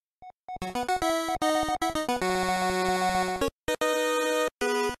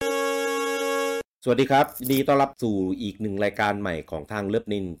สวัสดีครับยินดีต้อนรับสู่อีกหนึ่งรายการใหม่ของทางเลิฟ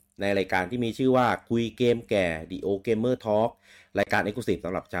นินในรายการที่มีชื่อว่าคุยเกมแก่ The Old Gamer Talk รายการ Exclusive ส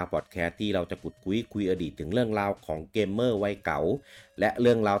ำหรับชาวพอดแคสต์ที่เราจะคุยอดีตถึงเรื่องราวของเกมเมอร์วัยเก่าและเ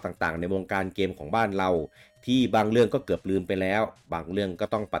รื่องราวต่างๆในวงการเกมของบ้านเราที่บางเรื่องก็เกือบลืมไปแล้วบางเรื่องก็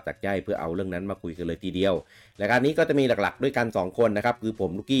ต้องปัดจากใจเพื่อเอาเรื่องนั้นมาคุยกันเลยทีเดียวรายการนี้ก็จะมีหลักๆด้วยกัน2คนนะครับคือผม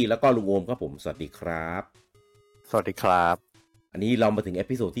ลูกกี้แล้วก็ลุงโอมครับผมสวัสดีครับสวัสดีครับอันนี้เรามาถึงเอ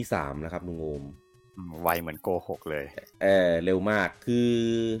พิโซดที่3นะครับลุงโอม ไวเหมือนโกหกเลยเร็วมากคือ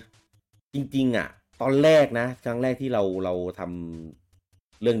จริงๆอ่ะตอนแรกนะครั้งแรกที่เราท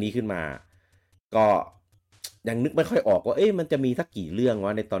ำเรื่องนี้ขึ้นมาก็ยังนึกไม่ค่อยออกว่ามันจะมีสักกี่เรื่องว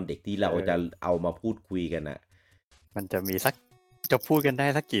ะในตอนเด็กที่เราจะเอามาพูดคุยกันอ่ะมันจะมีสักจะพูดกันได้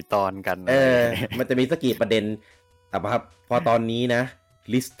สักกี่ตอนกันมันจะมีสักกี่ประเด็นแต่พอตอนนี้นะ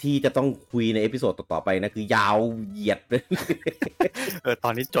ลิสต์ที่จะต้องคุยในเอพิโซดต่อๆไปนะคือยาวเหยียดเลยตอ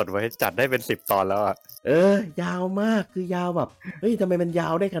นนี้จดไว้จัดได้เป็น10 ตอนแล้วอ่ะยาวมากคือยาวแบบเฮ้ยทำไมมันยา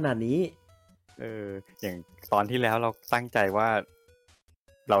วได้ขนาดนี้อย่างตอนที่แล้วเราตั้งใจว่า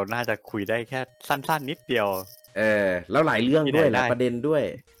เราน่าจะคุยได้แค่สั้นๆนิดเดียวแล้วหลายเรื่องด้วยหลายประเด็นด้วย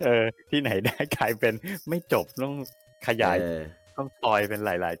ที่ไหนได้กลายเป็นไม่จบต้องขยายต้องซอยเป็นห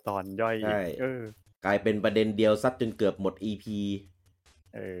ลายๆตอนย่อยอีกกลายเป็นประเด็นเดียวซัดจนเกือบหมด EP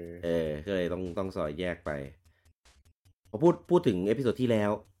ก็เลยต้องซอยแยกไปพอพูดถึงเอพิโซดที่แล้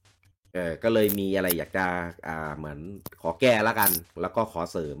วก็เลยมีอะไรอยากจะเหมือนขอแก้แล้วกันแล้วก็ขอ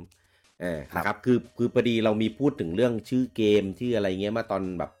เสริมนะครับคือพอดีเรามีพูดถึงเรื่องชื่อเกมชื่ออะไรเงี้ยมาตอน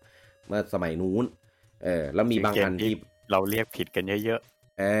แบบเมื่อสมัยนู้นแล้วมีบางอันที่เราเรียกผิดกันเยอะ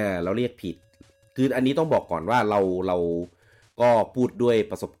ๆเราเรียกผิดคืออันนี้ต้องบอกก่อนว่าเราก็พูดด้วย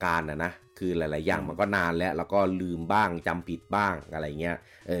ประสบการณ์นะคือหลายๆอย่างมันก็นานแล้วก็ลืมบ้างจำผิดบ้างอะไรเงี้ย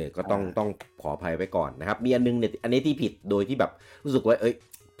ก็ต้องขออภัยไว้ก่อนนะครับมีอันนึงเนี่ยอันนี้ที่ผิดโดยที่แบบรู้สึกว่า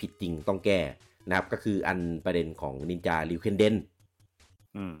ผิดจริงต้องแก้นะครับก็คืออันประเด็นของนินจาริวเคนเดน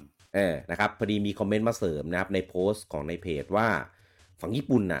นะครับพอดีมีคอมเมนต์มาเสริมนะครับในโพสต์ของในเพจว่าฝั่งญี่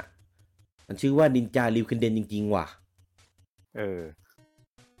ปุ่นน่ะมันชื่อว่านินจาริวเคนเดนจริงๆว่ะ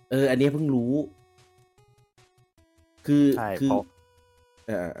อันนี้เพิ่งรู้คือ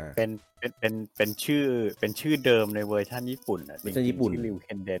เป็นชื่อเดิมในเวอร์ชันญี่ปุ่นอ่ะจริงๆชื่อริวเค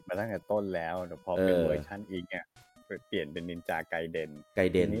นเดนมาตั้งแต่ต้นแล้วแต่พอเป็นเวอร์ชันอีกเนี่ยเปลี่ยนเป็นนินจาไกเดน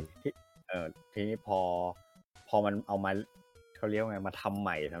ทีนี้พอมันเอามาเขาเรียกว่าไงมาทำให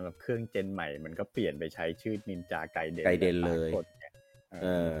ม่สำหรับเครื่องเจนใหม่มันก็เปลี่ยนไปใช้ชื่อนินจาไกเดนเลย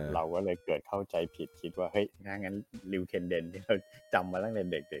เราก็เลยเกิดเข้าใจผิดคิดว่าเฮ้ยงั้นริวเคนเดนที่เราจำมาตั้งแต่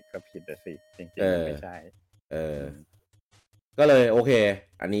เด็กๆก็ผิดสิจริงๆไม่ใช่ก็เลยโอเค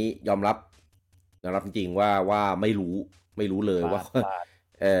อันนี้ยอมรับจริงๆว่าไม่รู้เลยว่า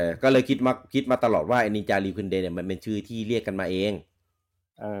ก็เลยคิดมาตลอดว่าไอ้นินจาริวเคนเดนเนี่ยมันเป็นชื่อที่เรียกกันมาเอง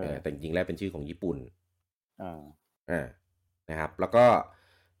แต่จริงๆแล้วเป็นชื่อของญี่ปุ่นนะครับแล้วก็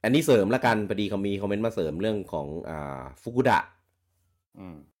อันนี้เสริมละกันพอดีเขามีคอมเมนต์มาเสริมเรื่องของฟุกุดะ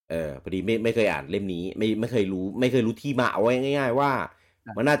พอดีไม่เคยอ่านเล่มนี้ไม่เคยรู้ที่มาเอาไว้ง่ายๆว่า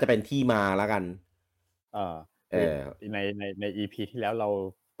มันน่าจะเป็นที่มาละกันใน EP ที่แล้วเรา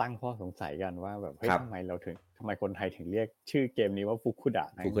ตั้งข้อสงสัยกันว่าแบบเฮ้ยทำไมคนไทยถึงเรียกชื่อเกมนี้ว่าฟุกุดะ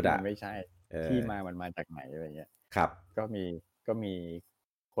มันไม่ใช่ที่มันมาจากไหนอะไรเงี้ยครับก็มี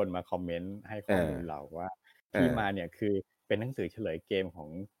คนมาคอมเมนต์ให้ข้อมูลเราว่าที่มาเนี่ยคือเป็นหนังสือเฉลยเกมของ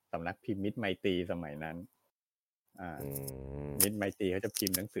สำนักพิมพ์มิตรไมตรีสมัยนั้นมิตรไมตรีเขาจะพิ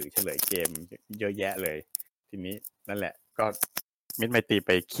มพ์หนังสือเฉลยเกมเยอะแยะเลยทีนี้นั่นแหละก็มิตรไมตรีไ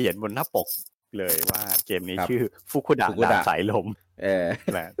ปเขียนบนหน้าปกเลยว่าเกมนี้ชื่อฟุกุดะดาบสายลม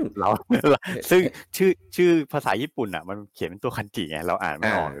เราซึ่งชื่อภาษาญี่ปุ่นอ่ะมันเขียนเป็นตัวคันจิไงเราอ่านไม่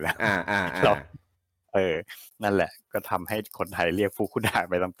ออกอยู่แล้วเรานั่นแหละก็ทำให้คนไทยเรียกฟุกุดะ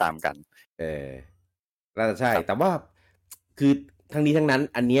ไปตามๆกันน่าจะใช่แต่ว่าคือทั้งนี้ทั้งนั้น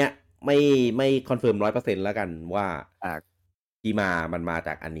อันเนี้ยไม่คอนเฟิร์ม 100% แล้วกันว่าที่มันมาจ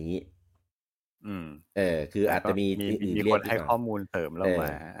ากอันนี้คืออาจจะมีคนให้ข้อมูลเสริมเรามา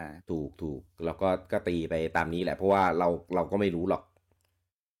ถูกแล้วก็ตีไปตามนี้แหละเพราะว่าเราก็ไม่รู้หรอก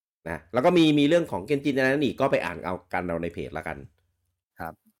นะแล้วก็มีเรื่องของเกนจินนั้นอีกก็ไปอ่านเอากันเราในเพจละกันครั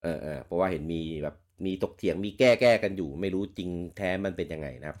บเพราะว่าเห็นมีแบบมีตกเถียงมีแก้กันอยู่ไม่รู้จริงแท้มันเป็นยังไง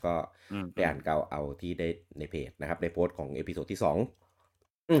นะครับก็ไปอ่านเอาที่ได้ในเพจนะครับในโพสต์ของเอพิโซดที่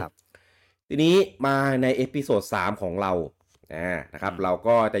2ครับทีนี้มาในเอพิโซด3ของเรานะครับเรา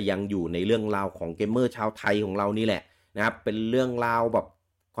ก็จะยังอยู่ในเรื่องราวของเกมเมอร์ชาวไทยของเรานี่แหละนะครับเป็นเรื่องราวแบบ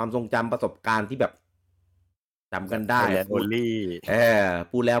ความทรงจำประสบการณ์ที่แบบจำกันได้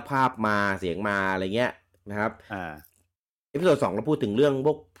พูดแล้วภาพมาเสียงมาอะไรเงี้ยนะครับเอพิโซด2เราพูดถึงเรื่องพ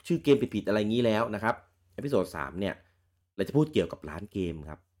วกชื่อเกมผิดๆอะไรงี้แล้วนะครับเอพิโซด3เนี่ยเราจะพูดเกี่ยวกับร้านเกม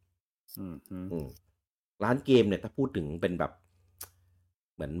ครับ ร้านเกมเนี่ยถ้าพูดถึงเป็นแบบ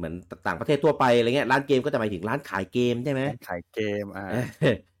เหมือนต่างประเทศทั่วไปอะไรเงี้ยร้านเกมก็จะหมายถึงร้านขายเกมใช่ไหมร้านขายเกม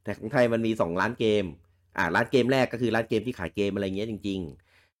แต่ของไทยมันมี2ร้านเกมร้านเกมแรกก็คือร้านเกมที่ขายเกมอะไรเงี้ยจริง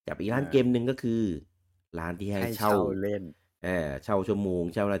ๆกับอีกร้านเกมนึงก็คือร้านที่ให้เช่าเล่นเช่าชั่วโมง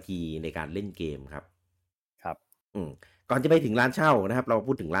เช่านาทีในการเล่นเกมครับครับก่อนจะไปถึงร้านเช่านะครับเรา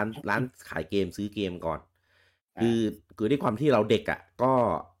พูดถึงร้านขายเกมซื้อเกมก่อนคือด้วยความที่เราเด็กก็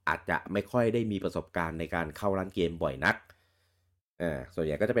อาจจะไม่ค่อยได้มีประสบการณ์ในการเข้าร้านเกมบ่อยนักส่วนใ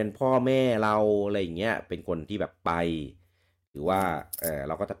หญ่ก็จะเป็นพ่อแม่เราอะไรอย่างเงี้ยเป็นคนที่แบบไปหรือว่าเ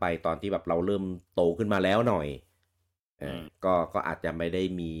ราก็จะไปตอนที่แบบเราเริ่มโตขึ้นมาแล้วหน่อยก็อาจจะไม่ได้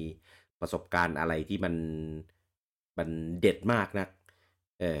มีประสบการณ์อะไรที่มันเด็ดมากนะ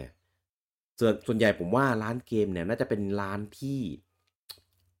ส่วนใหญ่ผมว่าร้านเกมเนี่ยน่าจะเป็นร้านที่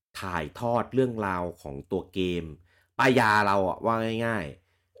ถ่ายทอดเรื่องราวของตัวเกมป้ายยาเราว่าง่าย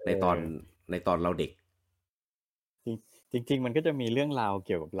ๆในตอนเราเด็กจริงมันก็จะมีเรื่องราวเ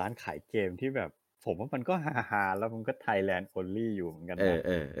กี่ยวกับร้านขายเกมที่แบบผมว่ามันก็ฮาๆแล้วมันก็ Thailand only อยู่เหมือนกันนะ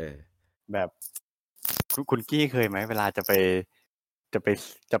แบบคุณกี้เคยไหมเวลาจะ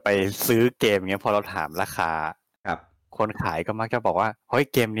ไปซื้อเกมเงี้ยพอเราถามราคาครับคนขายก็มักจะบอกว่าเฮ้ย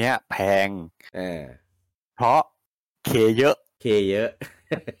เกมเนี้ยแพงเพราะเคเยอะ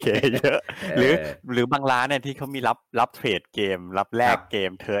หรือบางร้านเนี่ยที่เขามีรับเทรดเกมรับแลกเก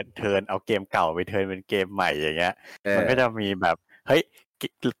มเทิร์นเอาเกมเก่าไปเทิร์นเป็นเกมใหม่อย่างเงี้ยมันก็จะมีแบบเฮ้ย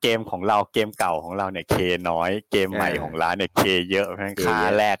เกมของเราเกมเก่าของเราเนี่ยเคน้อยเกมใหม่ของร้านเนี่ยเคเยอะเพราะฉะนั้นค่า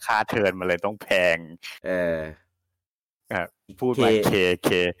แลกค่าเทิร์นมันเลยต้องแพงพูดมาเ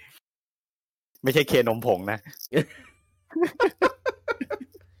คไม่ใช่เคนมผงนะ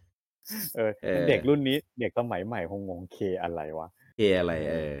เด็กรุ่นนี้เด็กสมัยใหม่คงงงเคอะไรวะเคอะไร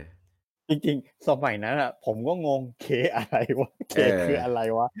จริงๆสมัยนั้นผมก็งงเคอะไรวะเคคืออะไร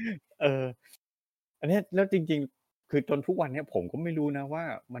วะอันนี้แล้วจริงๆคือจนทุกวันนี้ผมก็ไม่รู้นะว่า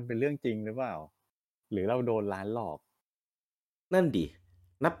มันเป็นเรื่องจริงหรือเปล่าหรือเราโดนร้านหลอกนั่นดิ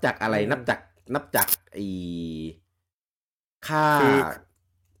นับจากอะไรนับจากค่า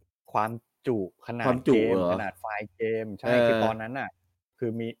ความจุขนาดเกมขนาดไฟล์เกมใช่คือตอนนั้นคื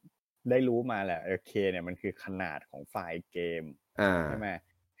อมีได้รู้มาแหละเคเนี่ยมันคือขนาดของไฟล์เกมใช่ไหม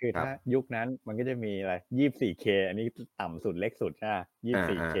คือถ้ายุคนั้นมันก็จะมีอะไร 24K อันนี้ต่ำสุดเล็กสุดใช่ไหม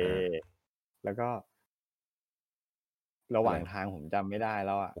 24K แล้วก็ระหว่างทางผมจำไม่ได้แ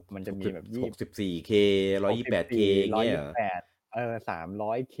ล้วมันจะมีแบบ 64K 128K เงี้ย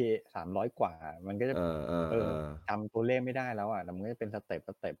300K 300กว่ามันก็จะจำตัวเลขไม่ได้แล้วแต่มันก็จะเป็นสเต็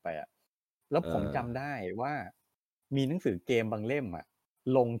ปไปแล้วผมจำได้ว่ามีหนังสือเกมบางเล่ม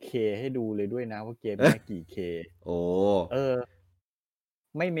ลงเคให้ดูเลยด้วยนะว่าเกมนี้กี่เค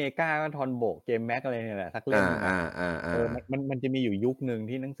ไม่เมกาก็ทอนโบกเกมแม็กอะไรเนี่ยแหละสักเล่มมันจะมีอยู่ยุคนึง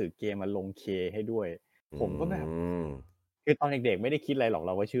ที่หนังสือเกมมาลงเคให้ด้วยผมก็แบบคือตอนเด็กๆไม่ได้คิดอะไรหรอกเ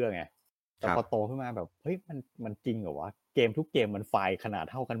ราก็เชื่อไงแต่พอโตขึ้นมาแบบเฮ้ยมันจริงเหรอวะเกมทุกเกมมันไฟล์ขนาด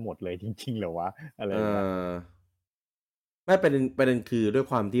เท่ากันหมดเลยจริงๆเหรอวะอะไรอย่างเงี้ยไม่ประเด็นคือด้วย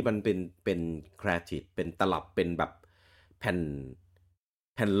ความที่มันเป็นครีเอทีฟเป็นตลับเป็นแบบแผ่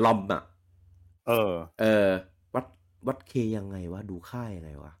นลอมวัดเคยังไงวะดูค่ายังไง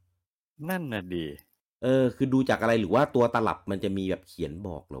วะนั่นน่ะดีคือดูจากอะไรหรือว่าตัวตลับมันจะมีแบบเขียนบ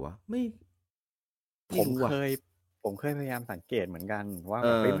อกหรือวะไม่ผมเคยพยายามสังเกตเหมือนกันว่าแบ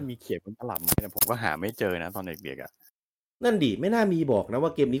บมันมีเขียนบนตลับไหมแต่ผมก็หาไม่เจอนะตอนเด็กๆนั่นดิไม่น่ามีบอกนะว่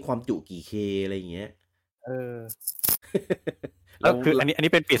าเกมนี้ความจุกี่เคอะไรอย่างเงี้ยแล้วคืออัน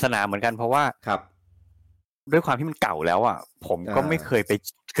นี้เป็นปริศนาเหมือนกันเพราะว่าครับด้วยความที่มันเก่าแล้วผมก็ไม่เคยไป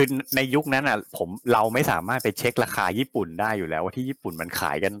คือในยุคนั้นเราไม่สามารถไปเช็คราคาญี่ปุ่นได้อยู่แล้วว่าที่ญี่ปุ่นมันข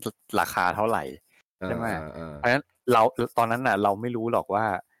ายกันราคาเท่าไหร่ใช่ไหมเพราะฉะนั้นเราตอนนั้นเราไม่รู้หรอกว่า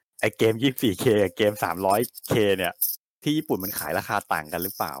ไอเกม 24K กับเกม 300K เนี่ยที่ญี่ปุ่นมันขายราคาต่างกันห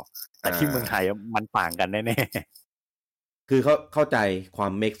รือเปล่าแต่ที่เมืองไทยมันต่างกันแน่ๆคือเข้าใจควา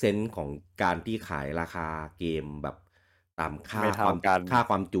ม make sense ของการที่ขายราคาเกมแบบตามค่า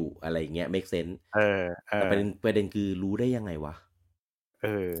ความจุอะไรเงี้ย make sense แต่ประเด็นคือรู้ได้ยังไงวะ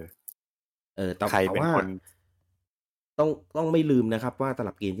แต่ใครเป็นคนต้องไม่ลืมนะครับว่าต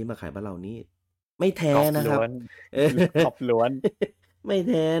ลับเกมที่มาขายบ้านเรานี่ไม่แท้นะครับขอบล้วนไม่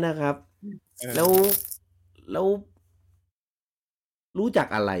แท้นะครับแล้วรู้จัก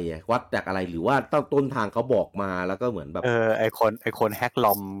อะไรวัดจากอะไรหรือว่าต้นทางเขาบอกมาแล้วก็เหมือนแบบไอคนแฮกล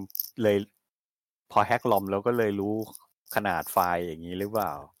อมเลยพอแฮกลอมแล้วก็เลยรู้ขนาดไฟล์อย่างนี้หรือเปล่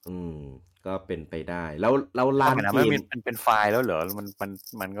าก็เป็นไปได้แล้วร้านเกมมันเป็นไฟล์แล้วเหรอ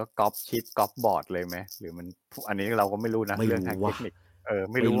มันก็ก๊อปชิปก๊อปบอร์ดเลยไหมหรือมันอันนี้เราก็ไม่รู้นะเรื่องทางเทคนิค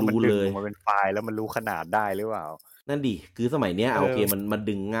ไม่รู้ว่ามันดึงออกมาเป็นไฟล์แล้วมันรู้ขนาดได้หรือเปล่านั่นดิคือสมัยเนี้ยโอเคมัน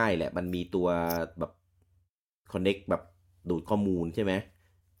ดึงง่ายแหละมันมีตัวแบบคอนเน็กแบบดูดข้อมูลใช่ไหม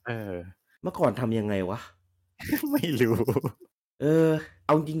เมื่อก่อนทำยังไงวะ ไม่รู้เอ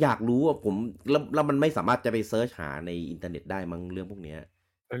าจริงอยากรู้อ่ะผมแล้วมันไม่สามารถจะไปเซิร์ชหาในอินเทอร์เน็ตได้มั้งเรื่องพวกเนี้ย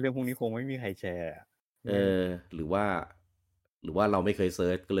เรื่องพวกนี้คงไม่มีใครแชร์หรือว่าเราไม่เคยเซิ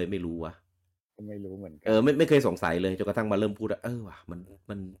ร์ชก็เลยไม่รู้วะไม่รู้เหมือนกันไม่เคยสงสัยเลยจนกระทั่งมาเริ่มพูดว่ะ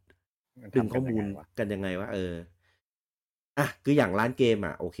มันดึงข้อมูลกันยังไงวะคืออย่างร้านเกม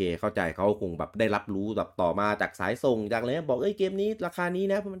อ่ะโอเคเข้าใจเขาคงแบบได้รับรู้แบบต่อมาจากสายส่งจากอะไรบอกเกมนี้ราคานี้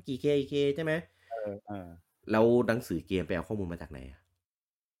นะเพราะมันกี่เคใช่ไหมแล้วหนังสือเกมไปเอาข้อมูลมาจากไหน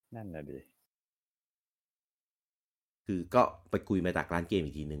นั่นแหละดิคือก็ไปคุยมาจากร้านเกม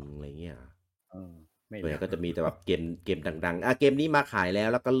อีกทีนึงอะไรเงี้ยส่วนใหญ่ก็จะมีแต่แบบเกมดังๆเกมนี้มาขายแล้ว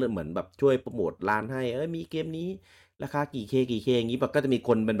ก็เริ่มเหมือนแบบช่วยโปรโมทร้านให้มีเกมนี้ราคากี่เคอย่างนี้แบบก็จะมีค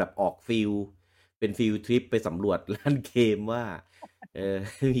นเป็นแบบออกฟิลเป็นฟิลทริปไปสำรวจร้านเกมว่า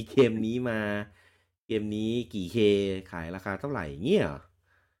มีเกมนี้มาเกมนี้กี่เคขายราคาเท่าไหร่เงี้ย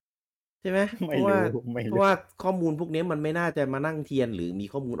ใช่ไหมเพราะว่าข้อมูลพวกนี้มันไม่น่าจะมานั่งเทียนหรือมี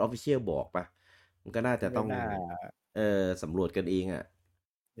ข้อมูลออฟฟิเชียลบอกปะมันก็น่าจะต้องสำรวจกันเองอ่ะ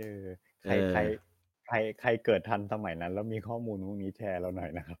ใครเกิดทันสมัยนั้นแล้วมีข้อมูลพวกนี้แชร์เราหน่อย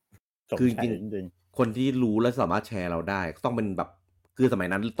นะครับคือจริงคนที่รู้และสามารถแชร์เราได้ต้องเป็นแบบคือสมัย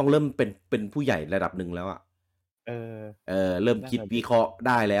นั้นต้องเริ่มเป็นผู้ใหญ่ระดับหนึ่งแล้วอ่ะเริ่มคิดวิเคราะห์ไ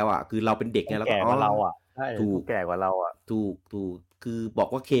ด้แล้วอ่ะคือเราเป็นเด็กไงแล้วก็แก่กว่าเราอ่ะใช่ถูกแก่กว่าเราอ่ะถูกคือบอก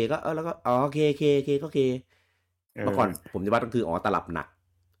ว่าเคก็แล้วก็เคก็เคเมื่อก่อนผมจะว่าต้องคือตลับหนัก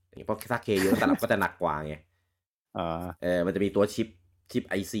เพราะถ้าเคเยอะตลับก็จะหนักกว่าไงมันจะมีตัวชิป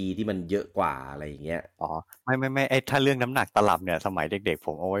IC ที่มันเยอะกว่าอะไรอย่างเงี้ยไม่ไอ้ถ้าเรื่องน้ำหนักตลับเนี่ยสมัยเด็กๆผ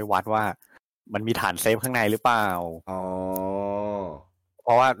มเอาไว้วัดว่ามันมีฐานเซฟข้างในหรือเปล่าเพ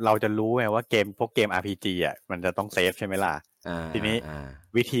ราะว่าเราจะรู้ไงว่าพวกเกม RPG อ่ะมันจะต้องเซฟใช่ไหมล่ะทีนี้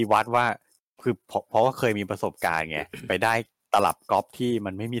วิธีวัดว่าคือเพราะว่าเคยมีประสบการณ์ไงไปได้ตลับก๊อปที่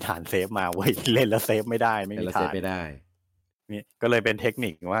มันไม่มีฐานเซฟมาเว้ยเล่นแล้วเซฟไม่ได้ไม่มีฐานไม่ได้นี่ก็เลยเป็นเทคนิ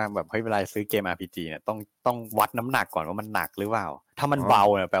คว่าแบบเวลาซื้อเกม RPG เนี่ยต้องวัดน้ำหนักก่อนว่ามันหนักหรือเปล่าถ้ามันเบา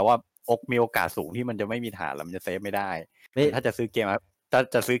เนี่ยแปลว่ามีโอกาสสูงที่มันจะไม่มีฐานแล้วมันจะเซฟไม่ได้ถ้าจะซื้อเ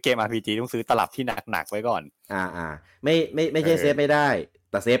กมRPG ต้องซื้อตลับที่หนักไว้ก่อนไม่ใช่เซฟไม่ได้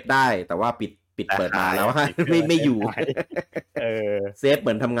แต่เซฟได้แต่ว่าปิดเปิดมาแล้วไม่อยู่เซฟเห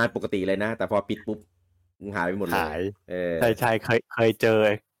มือนทำงานปกติเลยนะแต่พอปิดปุ๊บหายไปหมดเลยใช่เคยเจอ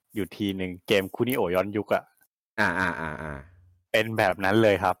อยู่ทีหนึ่งเกมคุนิโอย้อนยุคอะเป็นแบบนั้นเล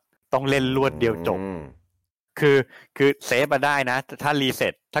ยครับต้องเล่นรวดเดียวจบคือเซฟมาได้นะถ้ารีเซ็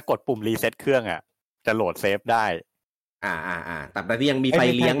ตถ้ากดปุ่มรีเซ็ตเครื่องอ่ะจะโหลดเซฟได้แต่ที่ยังมีไฟ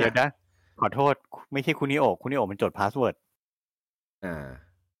เลี้ยงเดี๋ยวนะขอโทษไม่ใช่คุนิโอมันจดพาสเวิร์ด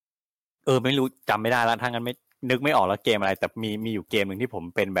ไม่รู้จำไม่ได้แล้วถ้างั้นไม่นึกไม่ออกแล้วเกมอะไรแต่มีอยู่เกมหนึ่งที่ผม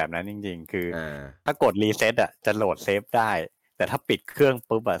เป็นแบบนั้นจริงๆคือถ้ากดรีเซ็ตอ่ะจะโหลดเซฟได้แต่ถ้าปิดเครื่อง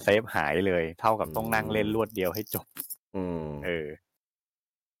ปุ๊บอะเซฟหายเลยเท่ากับต้องนั่งเล่นรวดเดียวให้จบ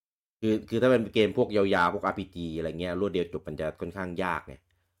คือถ้าเป็นเกมพวกยาวๆพวก RPG อะไรเงี้ยรวดเดียวจบมันจะค่อนข้างยากไง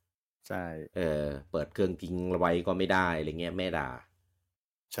ใช่เปิดเครื่องทิ้งไว้ก็ไม่ได้อะไรเงี้ยแม่ด่า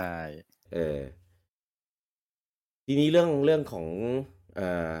ใช่ทีนี้เรื่องของ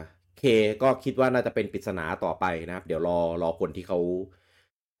เคก็คิดว่าน่าจะเป็นปริศนาต่อไปนะครับเดี๋ยวรอคนที่เขา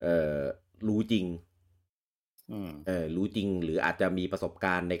รู้จริงรู้จริงหรืออาจจะมีประสบก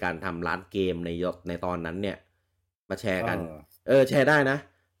ารณ์ในการทำร้านเกมในตอนนั้นเนี่ยมาแชร์กันแชร์ได้นะ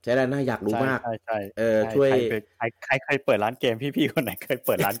แชร์ได้นะอยากรู้มากใช่ช่วยใครเปิดร้านเกมพี่คนไหนเคยเ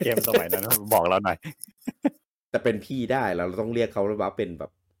ปิดร้านเกมสมัยนั้นบอกเราหน่อยจะเป็นพี่ได้เราต้องเรียกเขาว่าเป็นแบ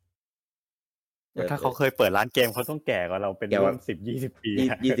บถ้าเขาเคยเปิดร้านเกมเขาต้องแก่กว่าเราเป็นร่วม10-20 ปี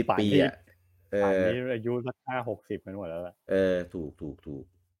20 ปีอ่ะป่านนี้อายุสัก50-60กันหมดแล้วล่ะถูก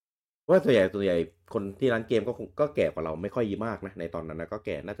ว่าส่วนใหญ่คนที่ร้านเกมก็แก่กว่าเราไม่ค่อยมากนะในตอนนั้นนะก็แ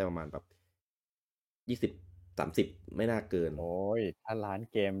ก่น่าจะประมาณแบบ20-30ไม่น่าเกินโอ้ยถ้าร้าน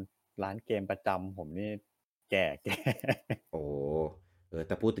เกมประจำผมนี่แก่โอ้แ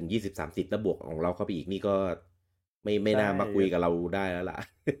ต่พูดถึง20-30แล้วบวกของเราเข้าไปอีกนี่ก็ไม่น่ามาคุยกับเราได้แล้วล่ะ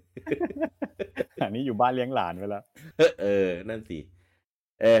อันนี้อยู่บ้านเลี้ยงหลานไปแล้วนั่นสิ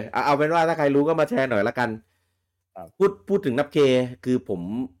เอาเป็นว่าถ้าใครรู้ก็มาแชร์หน่อยละกันพูดถึงนับเคคือผม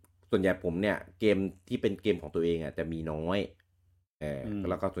ส่วนใหญ่ผมเนี่ยเกมที่เป็นเกมของตัวเองอ่ะจะมีน้อย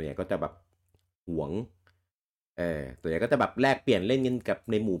แล้วก็ส่วนใหญ่ก็จะแบบหวงส่วนใหญ่ก็จะแบบแลกเปลี่ยนเล่นกันกับ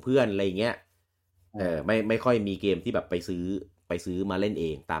ในหมู่เพื่อนอะไรเงี้ยไม่ค่อยมีเกมที่แบบไปซื้อมาเล่นเอ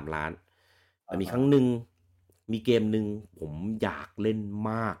งตามร้านแต่มีครั้งหนึ่งมีเกมหนึ่งผมอยากเล่น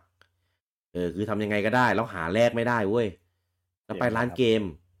มากคือทำยังไงก็ได้แล้วหาแลกไม่ได้เว้ย แล้วไปร้านเกม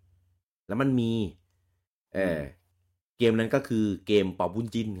แล้วมันมีเกมนั้นก็คือเกมเป่าบุญ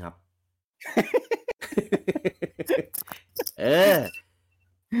จิ้นครับ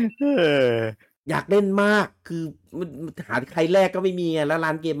อยากเล่นมากคือหาใครแรกก็ไม่มีแล้วร้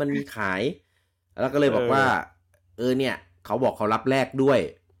านเกมมันมีขายแล้วก็เลยบอกว่าเนี่ยเขาบอกเขารับแลกด้วย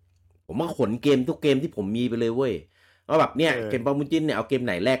ผมก็ขนเกมทุกเกมที่ผมมีไปเลยเว้ยว่าแบบเนี่ยเกมเป่าบุญจิ้นเนี่ยเอาเกมไ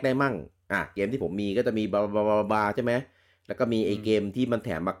หนแลกได้มั่งเกมที่ผมมีก็จะมีบาใช่ไหมแล้วก็มีไอเกมที่มันแถ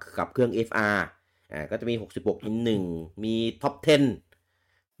มมากับเครื่อง FR ก็จะมี66 in 1มีท็อป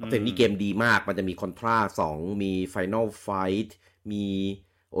10ท็อป10นี่เกมดีมากมันจะมี Contra 2มี Final Fight มี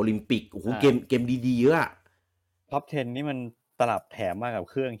โอลิมปิกโอ้โหเกมดีๆเยอะท็อป10นี่มันตลับแถมมากับ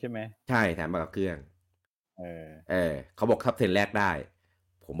เครื่องใช่ไหมใช่แถมมากับเครื่องเขาบอกท็อป10แรกได้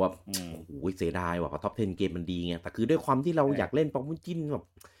ผมว่าโอ้โหเสียดายว่ะเพราะท็อป10เกมมันดีไงแต่คือด้วยความที่เราอยากเล่นปองมุ้นจิ้นแบบ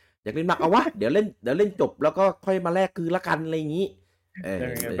อยากเล่นมากเอาวะเดี๋ยวเล่นจบแล้วก็ค่อยมาแลกคือละกันอะไรอย่างนี้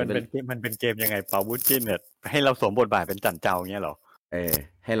มันเป็นเกมยังไงเปาบุญจิ้นเนี่ยให้เราสวมบทบาทเป็นจันเจ้าเงี้ยหรอ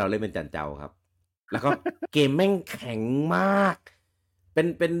ให้เราเล่นเป็นจันเจ้าครับแล้วก็เกมแม่งแข็งมากเ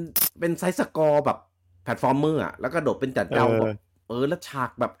ป็นไซส์สกอร์แบบแพลตฟอร์มเมอร์แล้วก็โดดเป็นจันเจ้าแบบแล้วฉาก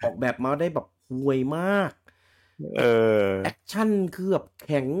แบบออกแบบมาได้แบบห่วยมากแอคชั่นคือแบบแ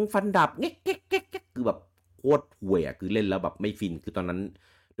ข็งฟันดาบเก๊กคือแบบโคตรห่วยคือเล่นแล้วแบบไม่ฟินคือตอนนั้น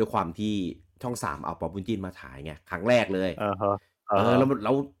ด้วยความที่ช่อง3เอาปอบุญจิ้นมาถ่ายไงครั้งแรกเลยแล้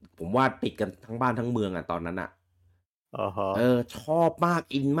วผมว่าติดกันทั้งบ้านทั้งเมืองตอนนั้นชอบมาก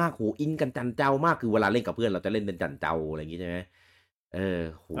อินมากโหอินกันจันเจ้ามากคือเวลาเล่นกับเพื่อนเราจะเล่นเป็นจันเจ้าอะไรอย่างงี้ใช่ไหม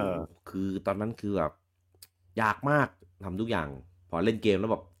โหคือตอนนั้นคือแบบยากมากทำทุกอย่างพอเล่นเกมแล้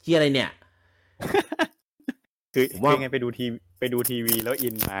วแบบเชี่ยอะไรเนี่ยคือว่าไงไปดูทีวีแล้วอิ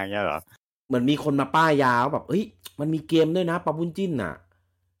นมาเงี้ยเหรอเหมือนมีคนมาป้ายยาแบบเฮ้ยมันมีเกมด้วยนะปาบุญจิ้นน่ะ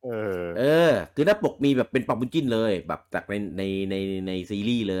คือหน้าปกมีแบบเป็นปาบุญจิ้นเลยแบบจากในซี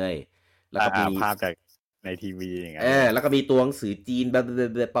รีส์เลยแล้วก็มีภาพจากในทีวีอย่างเงี้ยแล้วก็มีตัวหนังสือจีนแบบ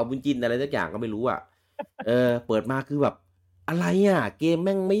ปาบุญจิ้นอะไรสักอย่างก็ไม่รู้เปิดมาคือแบบอะไรเกมแ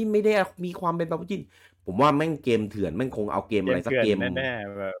ม่งไม่ได้มีความเป็นปาบุญจิ้นผมว่าแม่งเกมเถื่อนแม่งคงเอาเกมอะไรสักเกมแน่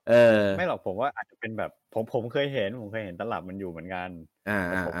ๆแบบไม่หรอกผมว่าอาจจะเป็นแบบผมเคยเห็นตลับมันอยู่เหมือนกันแ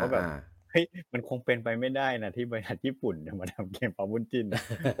ต่ผมก็แบบเฮ้ยมันคงเป็นไปไม่ได้นะที่บริษัทญี่ปุ่นจะมาทำเกมปาบุญจิ้น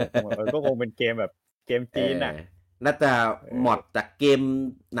ก็คงเป็นเกมแบบเกมจีนน่าจะมอดจากเกม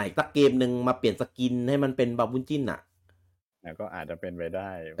ไหนสักเกมนึงมาเปลี่ยนสกินให้มันเป็นปาบุญจิ้นก็อาจจะเป็นไปได้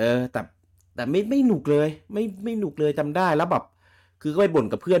แต่ไม่หนุกเลยไม่หนุกเลยจำได้แล้วแบบคือก็ไปบ่น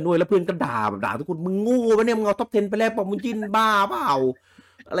กับเพื่อนด้วยแล้วเพื่อนก็ด่าทุกคนมึงโง่ปะเนี่ยมึงเอาท็อป10ไปแลกปอมุนจิ้นบ้าเปล่า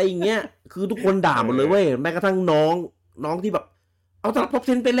อะไรอย่างเงี้ยคือทุกคนด่าหมดเลยเว้ยแม้กระทั่งน้องที่แบบเอาท็อป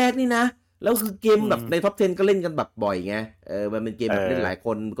10ไปแลกนี่นะแล้วคือเกมแบบในท็อป10ก็เล่นกันแบบบ่อยไงมันเป็นเกมแบบเล่นหลายค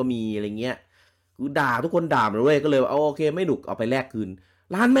นก็มีอะไรเงี้ยคือด่าทุกคนด่าหมดเลยเว้ยก็เลยเอาโอเคไม่หนุกเอาไปแลกคืน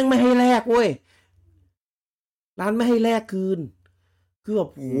ร้านแม่งไม่ให้แลกเว้ยร้านไม่ให้แลกคืนคือแบ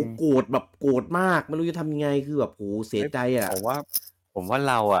บโหโกรธแบบโกรธมากไม่รู้จะทำยังไงคือแบบโหเสียใจผมว่า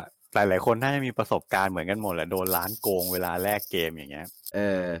เราหลายๆคนน่าจะมีประสบการณ์เหมือนกันหมดแหละโดนร้านโกงเวลาแลกเกมอย่างเงี้ย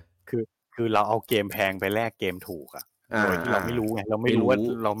คือเราเอาเกมแพงไปแลกเกมถูกโดยที่เราไม่รู้ไงเราไม่รู้ว่า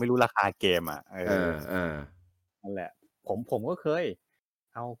เราไม่รู้ราคาเกมนั่นแหละผมก็เคย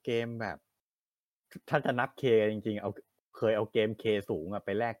เอาเกมแบบถ้าจะนับเคจริงๆเคยเอาเกมเคสูงไป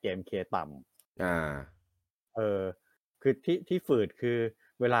แลกเกมเคต่ำคือที่ฝืดคือ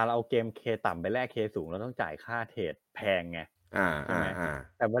เวลาเราเอาเกมเคต่ำไปแลกเคสูงเราต้องจ่ายค่าเทรดแพงไงใช่ไหม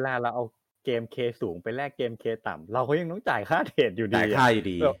แต่เวลาเราเอาเกมเคสูงไปแลกเกมเคต่ำเราก็ยังต้องจ่ายค่าเทรดอยู่ดีจ่ายค่าอยู่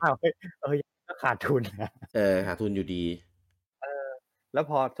ดีก็ขาดทุนขาดทุนอยู่ดีแล้ว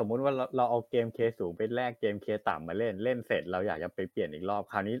พอสมมุติว่าเราเอาเกมเคสูงไปแลกเกมเคต่ำมาเล่นเสร็จเราอยากจะไปเปลี่ยนอีกรอบ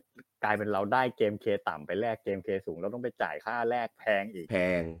คราวนี้กลายเป็นเราได้เกมเคต่ำไปแลกเกมเคสูงเราต้องไปจ่ายค่าแลกแพงอีกแพ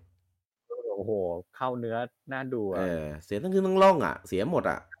งโอ้โหเข้าเนื้อน่าดูเสียทั้งคืนทั้งร่องเสียหมด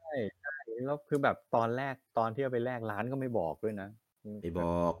ใช่แล้วคือแบบตอนที่เอาไปแลกร้านก็ไม่บอกด้วยนะไม่บ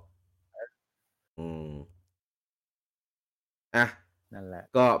อกนั่นแหละ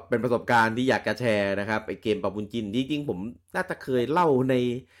ก็เป็นประสบการณ์ที่อยากจะแชร์นะครับไอเกมปาบุญจิ้นจริงๆผมน่าจะเคยเล่าใน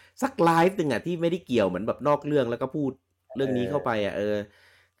สักไลฟ์นึงที่ไม่ได้เกี่ยวเหมือนแบบนอกเรื่องแล้วก็พูดเรื่องนี้เข้าไป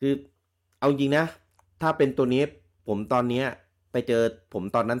คือเอาจริงนะถ้าเป็นตัวนี้ผมตอนนี้ไปเจอผม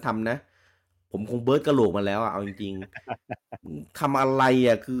ตอนนั้นทำนะผมคงเบิร์ดกระโหลกมาแล้วเอาจริงๆทำอะไร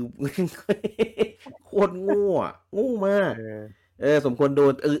คือโคตรโง่มากสมควรโด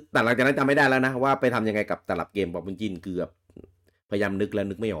นแต่หลังจากนั้นจำไม่ได้แล้วนะว่าไปทำยังไงกับตลับเกมปาบุญจิ้นคือแบบพยายามนึกแล้ว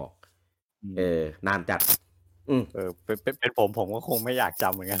นึกไม่ออกนานจัดเป็นผมก็คงไม่อยากจ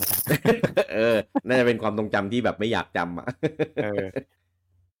ำเหมือนกันน่าจะเป็นความทรงจำที่แบบไม่อยากจำ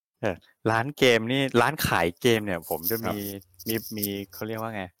ร้านเกมนี่ร้านขายเกมเนี่ยผมจะมี มีเขาเรียกว่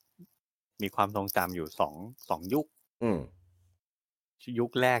าไงมีความทรงจำอยู่สองยุคยุ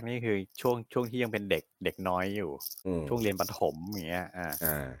คแรกนี่คือช่วงที่ยังเป็นเด็กน้อยอยู่ช่วงเรียนประถมอย่างเงี้ย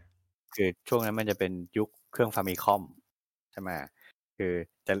คือช่วงนั้นมันจะเป็นยุคเครื่องฟามิคอมใช่ไหมคือ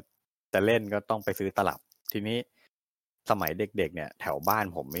จะเล่นก็ต้องไปซื้อตลับทีนี้สมัยเด็กๆเนี่ยแถวบ้าน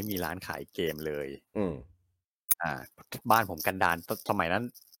ผมไม่มีร้านขายเกมเลยบ้านผมกันดารสมัยนั้น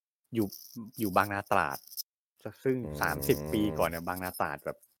อยู่บางนาตราดซึ่ง30 ปีก่อนเนี่ยบางนาตราดแบ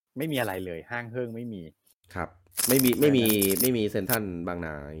บไม่มีอะไรเลยห้างเฮิ่งไม่มีครับไม่มีเซ็นทรัลบางน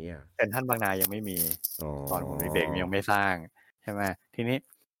าอย่างเงี้ยเซ็นทรัลบางนายังไม่มีตอนผมเด็กๆยังไม่สร้างใช่ไหมทีนี้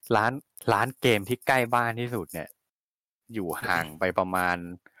ร้านเกมที่ใกล้บ้านที่สุดเนี่ยอยู่ห่างไปประมาณ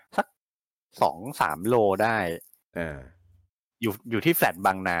สัก2-3 โลได้อยู่ที่แฟลตบ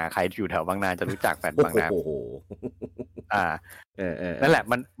างนาใครอยู่แถวบางนาจะรู้จักแฟลตบางนานั่นแหละ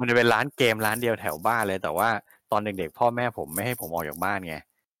มันจะเป็นร้านเกมร้านเดียวแถวบ้านเลยแต่ว่าตอนเด็กๆพ่อแม่ผมไม่ให้ผมออกจากบ้านไง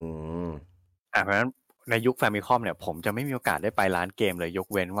เพราะฉะนั้นในยุคแฟมิคอมเนี่ยผมจะไม่มีโอกาสได้ไปร้านเกมเลยยก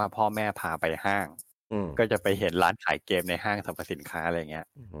เว้นว่าพ่อแม่พาไปห้างก็จะไปเห็นร้านขายเกมในห้างสรรพสินค้าอะไรเงี้ย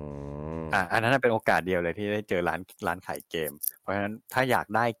อันนั้นเป็นโอกาสเดียวเลยที่ได้เจอร้านขายเกมเพราะฉะนั้นถ้าอยาก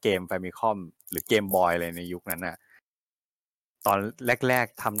ได้เกมแฟมิคอมหรือเกมบอยอะไรในยุคนั้นน่ะตอนแรก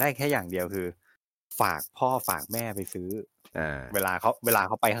ๆทำได้แค่อย่างเดียวคือฝากพ่อฝากแม่ไปซื้อเวลาเ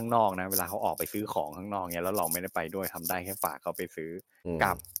ขาไปข้างนอกนะเวลาเขาออกไปซื้อของข้างนอกเนี่ยแล้วเราไม่ได้ไปด้วยทำได้แค่ฝากเขาไปซื้อ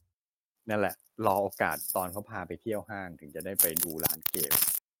กับนั่นแหละรอโอกาสตอนเขาพาไปเที่ยวห้างถึงจะได้ไปดูร้านเกม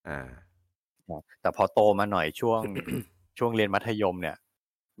แต่พอโตมาหน่อยช่วงเรียนมัธยมเนี่ย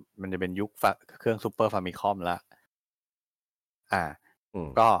มันจะเป็นยุคเครื่องซูเปอร์ฟามิคอมแล้ว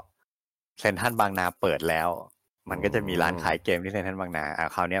ก็เซ็นทรัลบางนาเปิดแล้วมันก็จะมีร้านขายเกมที่เซ็นทรัลบางนา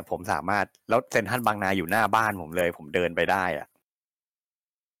คราวนี้ผมสามารถแล้วเซ็นทรัลบางนาอยู่หน้าบ้านผมเลยผมเดินไปได้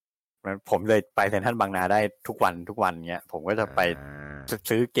ผมเลยไปเซ็นทรัลบางนาได้ทุกวันเงี้ยผมก็จะไป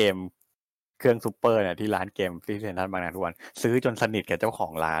ซื้อเกมเครื่องซูเปอร์เนี่ยที่ร้านเกมที่เซ็นทรัลบางนาทุกวันซื้อจนสนิทกับเจ้าขอ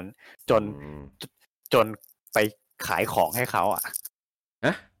งร้านจนไปขายของให้เขา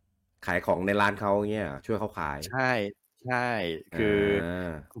ขายของในร้านเขาเงี้ยช่วยเขาขายใช่คื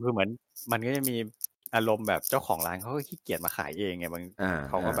อเหมือนมันก็จะมีอารมณ์แบบเจ้าของร้านเขาก็ขี้เกียจมาขายเองไงบาง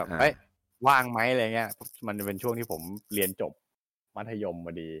เขาก็แบบเอ้ยว่างไหมอะไรเงี้ยมันเป็นช่วงที่ผมเรียนจบมัธยมพ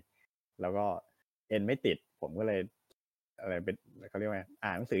อดีแล้วก็เอ็นไม่ติดผมก็เลยอะไรเป็นเขาเรียกว่าอ่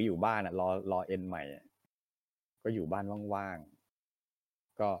านหนังสืออยู่บ้านรอเอ็นใหม่ก็อยู่บ้านว่าง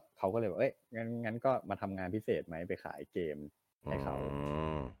ๆก็เขาก็เลยบอกเอ้ยงั้นก็มาทำงานพิเศษไหมไปขายเกมให้เขา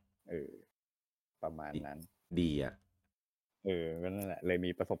ประมาณนั้นดีก็นั่นแหละเลย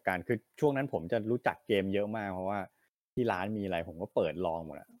มีประสบการณ์คือช่วงนั้นผมจะรู้จักเกมเยอะมากเพราะว่าที่ร้านมีอะไรผมก็เปิดลองห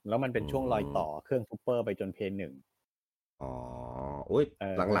มดแล้วมันเป็นช่วงรอยต่อเครื่องซูเปอร์ไปจนเพย์1โอ้ย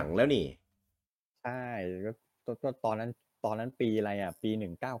หลังๆแล้วนี่ใช่ก็ตอนนั้นปีอะไรปี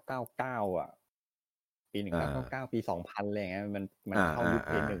1999ปี1999ปี2000อะไรเงี้ยมันเข้ายุคเ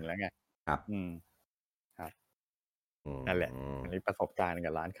พย์1แล้วไงครับครับนั่นแหละอันนี้ประสบการณ์กั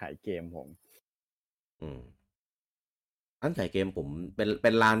บร้านขายเกมผมร้านขายเกมผมเป็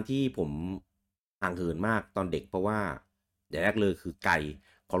นร้านที่ผมห่างเหินมากตอนเด็กเพราะว่าอย่างแรกเลยคือไกล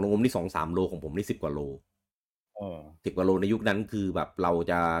ของโรงงมนี่2-3 โลของผมนี่10 กว่าโล10 กว่าโลในยุคนั้นคือแบบเรา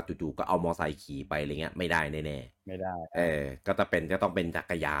จะจู่ๆก็เอามอไซค์ขี่ไปอะไรเงี้ยไม่ได้แน่ๆไม่ได้ก็ต้องเป็นจั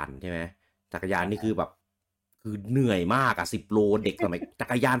กรยานใช่ไหมจักรยานนี่คือแบบคือเหนื่อยมาก10 โลเด็กสมัยจั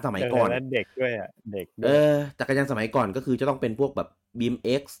กรยานสมัยก่อนเด็กด้วยเด็กจักรยานสมัยก่อนก็คือจะต้องเป็นพวกแบบ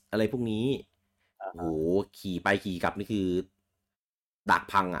BMX อะไรพวกนี้โหขี่ไปขี่กลับนี่คือดัก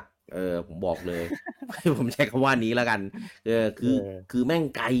พังผมบอกเลย ผมใช้คำว่านี้แล้วกันคือแม่ง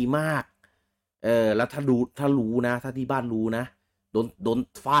ไกลมากแล้วถ้ารู้นะถ้าที่บ้านรู้นะโดน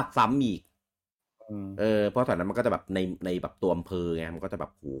ฟาดซ้ำอีกเพราะตอนนั้นมันก็จะแบบในแบบตัวอำเภอไงมันก็จะแบ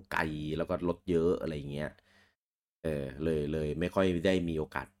บโหไกลแล้วก็รถเยอะอะไรเงี้ยเลยไม่ค่อยได้มีโอ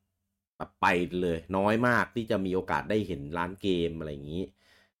กาสแบบไปเลยน้อยมากที่จะมีโอกาสได้เห็นร้านเกมอะไรอย่างนี้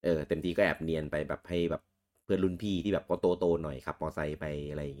เต็มทีก็แอบเนียนไปแบบให้แบบเพื่อนรุ่นพี่ที่แบบก็โตหน่อยขับมอไซค์ไป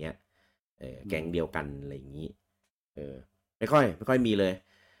อะไรอย่างเงี้ยแก๊งเดียวกันอะไรอย่างนี้ไม่ค่อยมีเลย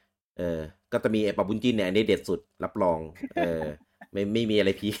ก็จะมีไอ้ปะบุญจิ้นเนี่ยอันนี้เด็ดสุดรับรองไม่มีอะไร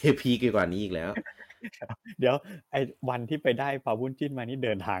พีกว่านี้อีกแล้วเดี๋ยวไอ้วันที่ไปได้ปะบุญจิ้นมานี่เ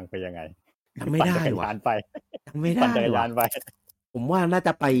ดินทางไปยังไงจำไม่ได้ว่ะไม่ได้ว่ะผมว่าน่าจ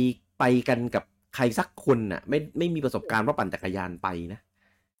ะไปกันกับใครสักคนน่ะไม่มีประสบการณ์ว่าปั่นจักรยานไปนะ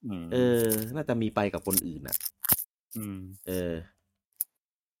น่าจะมีไปกับคนอื่นน่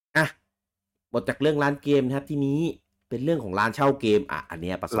ะบทจากเรื่องร้านเกมนะครับที่นี้เป็นเรื่องของร้านเช่าเกมอันเ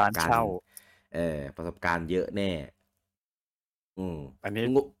นี้ยประสบการณ์ประสบการณ์เยอะแน่อันนี้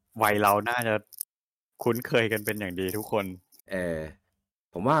วัยเราน่าจะคุ้นเคยกันเป็นอย่างดีทุกคน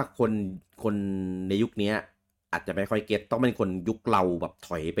ผมว่าคนในยุคนี้อาจจะไม่ค่อยเก็ตต้องเป็นคนยุคเราแบบถ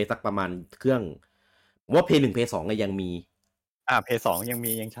อยไปสักประมาณเครื่องผมว่าเพย์1เพย์2ก็ยังมีเพย์2ยัง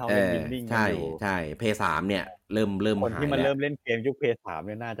มียังเช่าเล่นวินนิ่งกันอยู่ใช่เพย์3เนี่ยเริ่มคนหายที่มันแล้วเริ่มเล่นเกมยุคเพย์3เ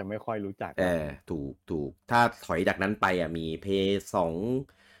นี่ยน่าจะไม่ค่อยรู้จักแล้วถูกถ้าถอยจากนั้นไปมีเพย์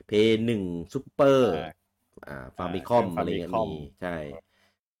2เพย์1ซุปเปอร์ฟาร์มิคอมอะไรเงี้ยมีใช่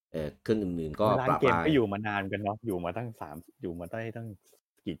เครื่องอื่นๆก็ร้านเกมก็อยู่มานานกันเนาะอยู่มาตั้ง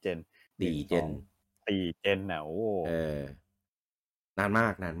กี่เจน4 เจน4 เจนน่ะโอ้นานมา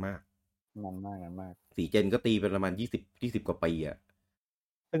ก4 เจนก็ตีเป็นประมาณ20กว่าปีอ่ะ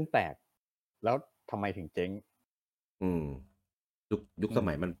ซึ่งแปลกแล้วทำไมถึงเจ๊งยุคส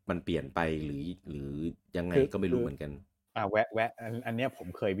มัยมันเปลี่ยนไปหรือยังไงก็ไม่รู้เหมือนกันแวะอันเนี้ยผม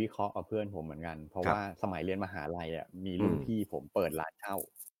เคยวิเคราะห์กับเพื่อนผมเหมือนกันเพราะว่าสมัยเรียนมหาลัยอ่ะมีรุ่นพี่ผมเปิดร้านเช่า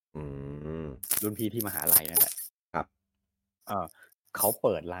รุ่นพี่ที่มหาลัยนั่นแหละครับเขาเ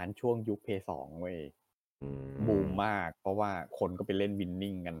ปิดร้านช่วงยุคเพย์2เว้ยบูมมากเพราะว่าคนก็ไปเล่นวิน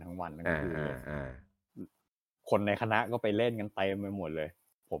นิ่งกันทั้งวันทั้งคืนเลยคนในคณะก็ไปเล่นกันเต็มไปหมดเลย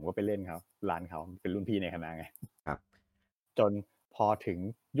ผมก็ไปเล่นเขาร้านเขาเป็นรุ่นพี่ในคณะไงครับจนพอถึง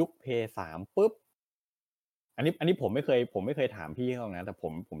ยุคเพย์3ปุ๊บอันนี้ผมไม่เคยถามพี่เขานะแต่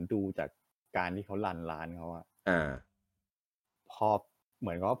ผมดูจากการที่เขารันร้านเขาอะพอเห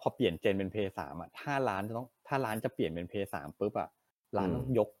มือนกับว่าพอเปลี่ยนเจนเป็นเพย์3อะถ้าร้านจะเปลี่ยนเป็นเพย์3ปุ๊บอะร้านต้อง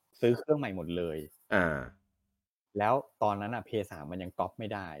ยกซื้อเครื่องใหม่หมดเลยแล้วตอนนั้นอะเพย์3มันยังก๊อปไม่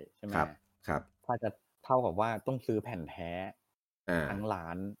ได้ใช่ไหมครับถ้าจะเท่ากับว่าต้องซื้อแผ่นแท้ทั้งร้า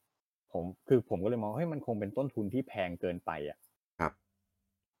นผมก็เลยมองเฮ้ยมันคงเป็นต้นทุนที่แพงเกินไปอ่ะครับ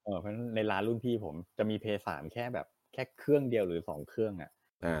เพราะฉะนั้นในร้านรุ่นพี่ผมจะมีเพย์3แค่เครื่องเดียวหรือ2เครื่องอ่ะ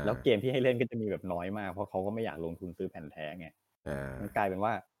แล้วเกมที่ให้เล่นก็จะมีแบบน้อยมากเพราะเขาก็ไม่อยากลงทุนซื้อแผ่นแท้ไงมันกลายเป็น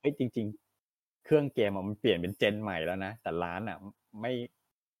ว่าเฮ้ยจริงๆเครื่องเกมมันเปลี่ยนเป็นเจนใหม่แล้วนะแต่ร้านอ่ะ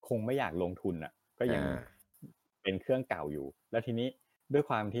คงไม่อยากลงทุนอ่ะก็ยังเป็นเครื่องเก่าอยู่แล้วทีนี้ด้วย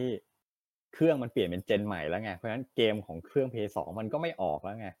ความที่เครื่องมันเปลี่ยนเป็นเจนใหม่แล้วไงเพราะฉะนั้นเกมของเครื่อง Play 2มันก็ไม่ออกแ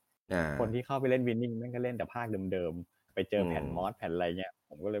ล้วไงคนที่เข้าไปเล่นวินนิ่งมันก็เล่นแต่ภาคเดิมๆไปเจอแผ่นมอสแผ่นอะไรเงี้ย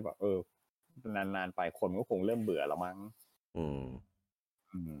ผมก็เลยแบบนานๆไปคนก็คงเริ่มเบื่อแล้วมั้ง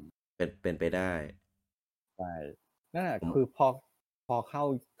เป็นไปได้ใช่นั่นแหละคือพอเ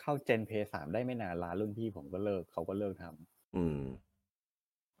ข้าเจน Play 3ได้ไม่นานร้านรุ่นพี่ผมก็เลิกเขาก็เลิกทำ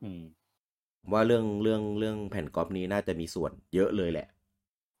ว่าเรื่องแผ่นก๊อปนี้น่าจะมีส่วนเยอะเลยแหละ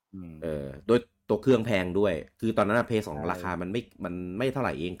โดยตัวเครื่องแพงด้วยคือตอนนั้นเพย์2ราคามันไม่เท่าไห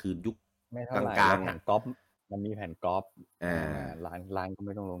ร่เองคือยุคกลางๆแผ่นก๊อปมันมีแผ่นก๊อปร้านก็ไ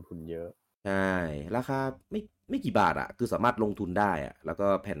ม่ต้องลงทุนเยอะใช่ราคาไม่กี่บาทอ่ะคือสามารถลงทุนได้อ่ะแล้วก็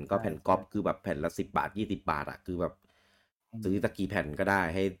แผ่นก๊อปคือแบบแผ่นละ10 บาท20 บาทอ่ะคือแบบซื้อตะกี้แผ่นก็ได้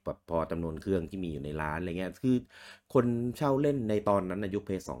ให้แบบพอจำนวนเครื่องที่มีอยู่ในร้านอะไรเงี้ยคือคนเช่าเล่นในตอนนั้นนะยุคเ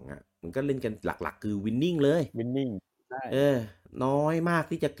พย์2อ่ะมันก็เล่นกันหลักๆคือวินนิ่งเลยวินนิ่งน้อยมาก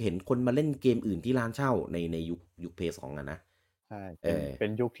ที่จะเห็นคนมาเล่นเกมอื่นที่ร้านเช่าในยุคเพย์2อ่ะนะใช่เป็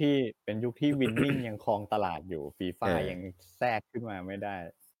นยุคที่วินนิ่งยังครองตลาดอยู่ฟีฟ่ายังแทรกขึ้นมาไม่ได้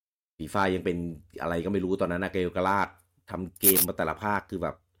ฟีฟ่ายังเป็นอะไรก็ไม่รู้ตอนนั้นนะเกลกาลาดทำเกมมาแต่ละภาคคือแบ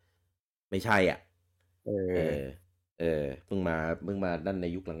บไม่ใช่อ่ะเพิ่งมาด้านใน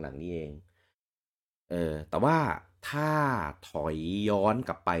ยุคหลังๆนี่เองแต่ว่าถ้าถอยย้อนก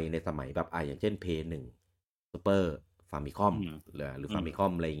ลับไปในสมัยแบบอย่างเช่นเพย์1ซูเปอร์ฟาร์มิคอมหรือฟาร์มิคอ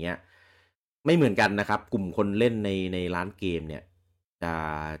มอะไรเงี้ยไม่เหมือนกันนะครับกลุ่มคนเล่นในร้านเกมเนี่ย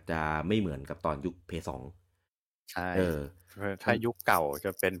จะไม่เหมือนกับตอนยุคเพย์2ใช่ถ้ายุคเก่าจ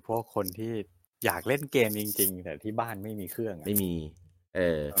ะเป็นพวกคนที่อยากเล่นเกมจริงๆแต่ที่บ้านไม่มีเครื่องไม่มี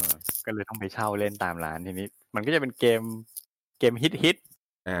ก็เลยต้องไปเช่าเล่นตามร้านทีนี้มันก็จะเป็นเกมฮิต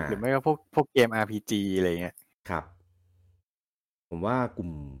หรือไม่ก็พวกเกม RPG อะไรเงี้ยครับผมว่าก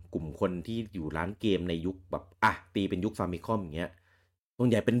ลุ่มคนที่อยู่ร้านเกมในยุคแบบตีเป็นยุคฟาร์มิคอมอย่างเงี้ยส่วน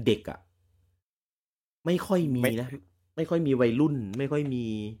ใหญ่เป็นเด็กอ่ะไม่ค่อยมีนะไม่ค่อยมีวัยรุ่นไม่ค่อยมี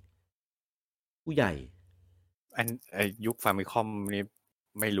ผู้ใหญ่ยุคฟาร์มิคอมนี่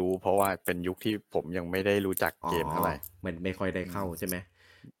ไม่รู้เพราะว่าเป็นยุคที่ผมยังไม่ได้รู้จักเกมเท่าไหร่มันไม่ค่อยได้เข้าใช่ไหม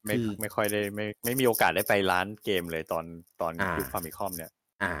ไม่ค่อยได้ไม่มีโอกาสได้ไปร้านเกมเลยตอนยุคฟาร์มิคอมเนี่ย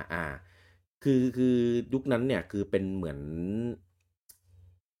คือยุคนั้นเนี่ยคือเป็นเหมือน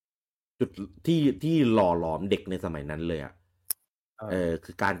จุดที่หล่อหลอมเด็กในสมัยนั้นเลยอ่ะ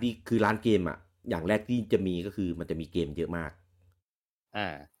คือการที่คือร้านเกมอ่ะอย่างแรกที่จะมีก็คือมันจะมีเกมเยอะมาก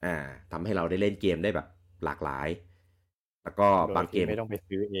ทำให้เราได้เล่นเกมได้แบบหลากหลายแล้วก็บางเกมไม่ต้องไป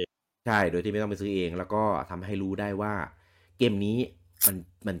ซื้อเองใช่โดยที่ไม่ต้องไปซื้อเองแล้วก็ทำให้รู้ได้ว่าเกมนี้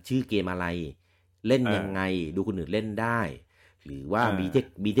มันชื่อเกมอะไรเล่นยังไงดูคนอื่นเล่นได้ หรือว่ามี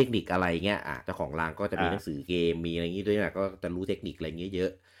เทคนิคอะไรเงี้ยเจ้าของร้านก็จะมีหนังสือเกมมีอะไรอย่างงี้ด้วยนะก็จะรู้เทคนิคอะไรเงี้ยเยอ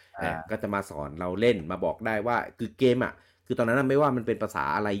ะก็จะมาสอนเราเล่นมาบอกได้ว่าคือเกมคือตอนนั้นไม่ว่ามันเป็นภาษา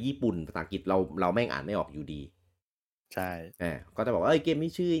อะไรญี่ปุ่นภาษาอังกฤษเราแม่งอ่านไม่ออกอยู่ดีใช่ก็จะบอกว่าเกม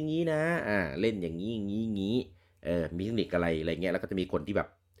นี้ชื่ออย่างนี้นะเล่นอย่างนี้อย่างนี้อย่างนี้มีเทคนิคอะไรเงี้ยแล้วก็จะมีคนที่แบบ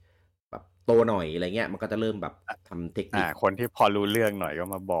โตหน่อยอะไรเงี้ยมันก็จะเริ่มแบบทำเทคนิคคนที่พอรู้เรื่องหน่อยก็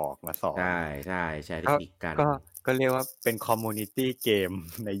มาบอกมาสอนใช่ใช่แชร์เทคนิคกันก็เรียกว่าเป็นคอมมูนิตี้เกม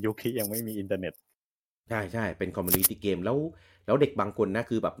ในยุคที่ยังไม่มีอินเทอร์เน็ตใช่เป็นคอมมูนิตี้เกมแล้วเด็กบางคนนะ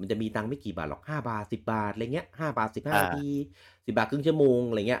คือแบบมันจะมีตังค์ไม่กี่บาทหรอก5 บาท10 บาทอะไรเงี้ย5 บาท15 นาที10 บาทครึ่งชั่วโมง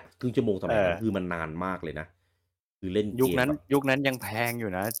อะไรเงี้ยครึ่งชั่วโมงสมัยนั้นคือมันนานมากเลยนะคือเล่นเกมยุคนั้นยังแพงอ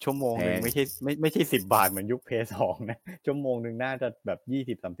ยู่นะชั่วโมงนึงไม่ใช่10 บาทเหมือนยุคเพย์2นะชั่วโมงนึงน่าจะแบบ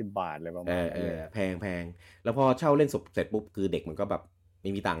20-30 บาทเลยประมาณนั้นเลยแพงแล้วพอเช่าเล่นเสร็จปุ๊บคือเด็กมันก็แบบไ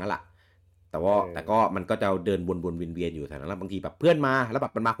ม่มีตังค์แล้วล่ะแต่ก็มันก็จะเดินวนเวียนอยู่แถวนั้นแล้วบางทีแบบเพื่อนมาแล้วแบ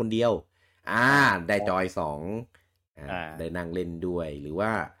บมันมาคนเดียวได้จอย2ได้นั่งเล่นด้วยหรือว่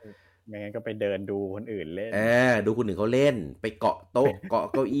าไม่งั้นก็ไปเดินดูคนอื่นเล่นดูคนอื่นเขาเล่นไปเกาะโต๊ะเกาะ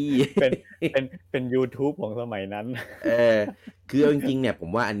เก้าอี้เป็น YouTube ของสมัยนั้นคือจริงๆเนี่ยผม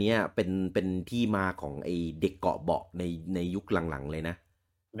ว่าอันเนี้ยเป็นที่มาของไอเด็กเกาะเบาะในยุคหลังๆเลยนะ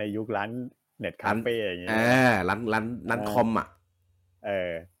ในยุคร้านเน็ตคาเฟ่อย่างเงี้ยร้านคอม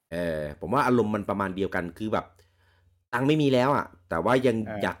ผมว่าอารมณ์มันประมาณเดียวกันคือแบบตังค์ไม่มีแล้วแต่ว่ายัง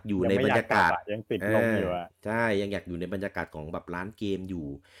อยากอยู่ในบรรยากาศยังติดลมอยู่ใช่ยังอยากอยู่ในบรรยากาศของแบบร้านเกมอยู่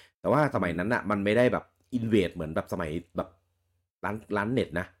แต่ว่าสมัยนั้นมันไม่ได้แบบอินเวดเหมือนแบบสมัยแบบร้านเน็ต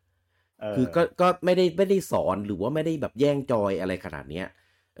นะคือก็ไม่ได้สอนหรือว่าไม่ได้แบบแย่งจอยอะไรขนาดเนี้ย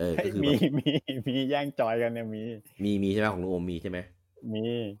ก็คือมีแย่งจอยกันเนี่ยมีใช่ไหมของลุงโอมมีใช่ไหมมี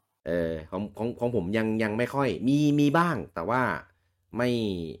ของผมยังไม่ค่อยมีบ้างแต่ว่าไ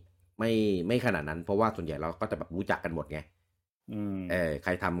ม่ขนาดนั้นเพราะว่าส่วนใหญ่เราก็จะแบบรู้จักกันหมดไงใค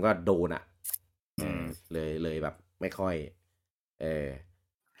รทำก็โดนเลยแบบไม่ค่อย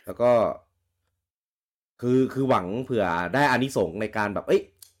แล้วก็คือหวังเผื่อได้อานิสงส์ในการแบบ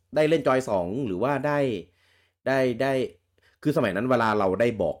ได้เล่นจอย2หรือว่าได้คือสมัยนั้นเวลาเราได้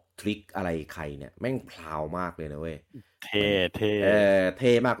บอกทริคอะไรใครเนี่ยแม่งพลาวมากเลยนะเว้ยเ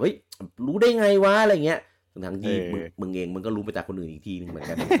ท่มากรู้ได้ไงวะอะไรเงี้ยทั้งที่มึงเองมึงก็รู้มาจากคนอื่นอีกทีนึงเหมือน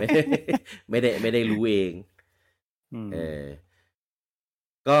กันไม่ได้รู้เอง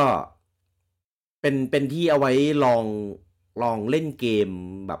ก็เป็นที่เอาไว้ลองเล่นเกม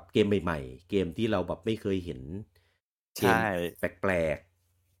แบบเกมใหม่ๆเกมที่เราแบบไม่เคยเห็นเกมแปลก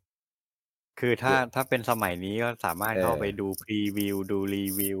ๆคือถ้าเป็นสมัยนี้ก็สามารถเข้าไปดูพรีวิวดูรี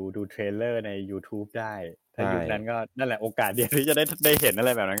วิวดูเทรลเลอร์ใน YouTube ได้ถ้ายุคนั้นก็นั่นแหละโอกาสเดียวที่จะได้เห็นอะไร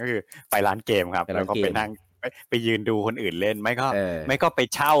แบบนั้นก็คือไปร้านเกมครับแล้วก็ไปนั่งไปยืนดูคนอื่นเล่นไม่ก็ไป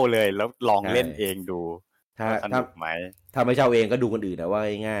เช่าเลยแล้วลองเล่นเองดูสนุกไหมถ้าไม่เช่าเองก็ดูคนอื่นนะว่า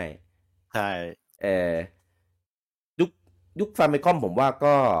ง่ายใช่ยุคฟาร์มคอมผมว่า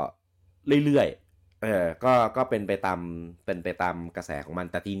ก็เรื่อยๆก็เป็นไปตามกระแสของมัน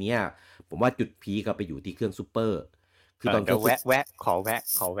แต่ทีเนี้ยผมว่าจุดพีก็ไปอยู่ที่เครื่องซูเปอร์คือตอนขอแว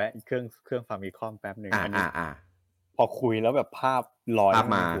ะเครื่องฟาร์มคอมแป๊บนึงพอคุยแล้วแบบภาพลอย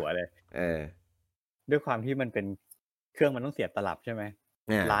มาหัวเลยด้วยความที่มันเป็นเครื่องมันต้องเสียบตลับใช่ไหม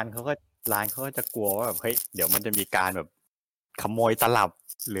ร้านเขาก็จะกลัวว่าแบบเฮ้ยเดี๋ยวมันจะมีการแบบขโมยตลับ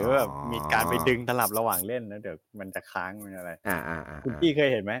หรือแบบมีการไปดึงตลับระหว่างเล่นนะเดี๋ยวมันจะค้างมันอะไรคุณพี่เคย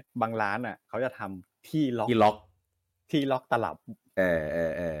เห็นไหมบางร้านเขาจะทำที่ล็อกตลับ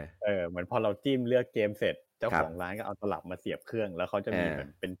เหมือนพอเราจิ้มเลือกเกมเสร็จเจ้าของร้านก็เอาตลับมาเสียบเครื่องแล้วเขาจะมีเหมือน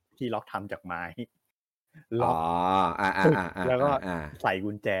เป็นที่ล็อกทำจากไม้ล็อกแล้วก็ใส่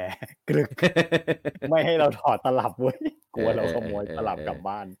กุญแจกรึกไม่ให้เราถอดตลับเว้ยกลัวเราขโมยตลับกลับ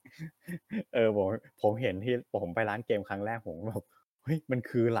บ้านผมเห็นที่ผมไปร้านเกมครั้งแรกผมแบบเฮ้ยมัน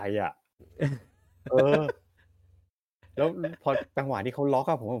คืออะไรแล้วพอจังหวะที่เขาล็อก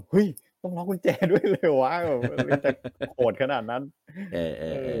ผมเฮ้ยต้องล็อกกุญแจด้วยเลยวะมันจะโหดขนาดนั้น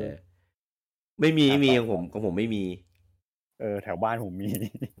ไม่มีของผมไม่มีแถวบ้านผมมี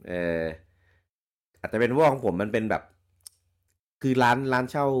อาจจะเป็นว่าของผมมันเป็นแบบคือร้าน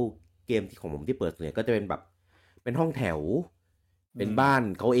เช่าเกมที่ของผมที่เปิดเนี่ยก็จะเป็นแบบเป็นห้องแถวเป็นบ้าน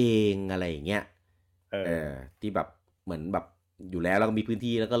เขาเองอะไรอย่างเงี้ยที่แบบเหมือนแบบอยู่แล้วก็มีพื้น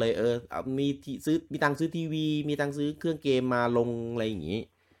ที่แล้วก็เลยมีตังค์ซื้อทีวีมีตังค์ซื้อเครื่องเกมมาลงอะไรอย่างงี้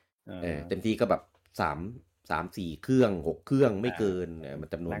เต็มที่ก็แบบ3-4 เครื่อง6 เครื่องไม่เกินมัน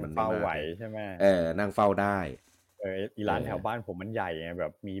จำนวนมันไม่มากไหวใช่ไหมนั่งเฝ้าได้อีร้านแถวบ้านผมมันใหญ่ไงแบ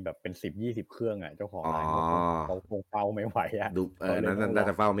บมีแบบเป็น10-20 เครื่องเจ้าของร้านเขาคงเฝ้าไม่ไหวดูนั้นน่า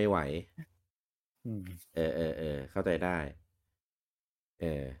จะเฝ้าไม่ไหวเข้าใจได้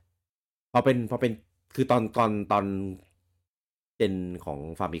พอเป็นคือตอน เจนของ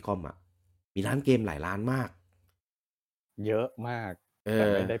Famicom อ่ะมีร้านเกมหลายร้านมากเยอะมากแต่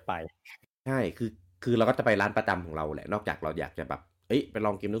ไม่ได้ไปใช่คือเราก็จะไปร้านประจำของเราแหละนอกจากเราอยากจะแบบไปล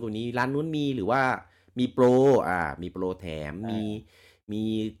องเกมนู้นตัวนี้ร้านนู้นมีหรือว่ามีโปรมีโปรแถมมี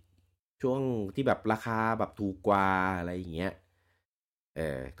ช่วงที่แบบราคาแบบถูกกว่าอะไรอย่างเงี้ย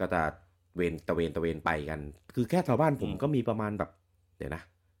ก็จะตะเวนไปกันคือแค่แถวบ้านผมก็มีประมาณแบบเดี๋ยวนะ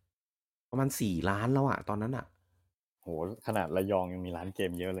ประมาณ4 ร้านแล้วอะตอนนั้นอะโหขนาดระยองยังมีร้านเก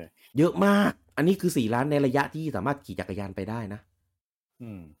มเยอะเลยเยอะมากอันนี้คือ4 ร้านในระยะที่สามารถขี่จักรยานไปได้นะ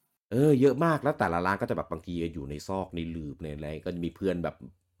เยอะมากแล้วแต่ละร้านก็จะแบบบางทีอยู่ในซอกในหลืบในอะไรก็จะมีเพื่อนแบบ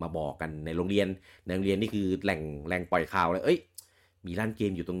มาบอกกันในโรงเรียนนี่คือแหล่งปล่อยข่าวเลยมีร้านเก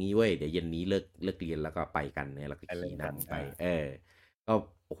มอยู่ตรงนี้เว้ยเดี๋ยวเย็นนี้เลิกเรียนแล้วก็ไปกันเนี่ยแล้วก็ขี่นำไปก็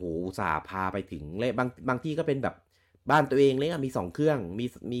โอ้โหอุตส่าห์พาไปถึงเลยบางที่ก็เป็นแบบบ้านตัวเองเลยมี2 เครื่อง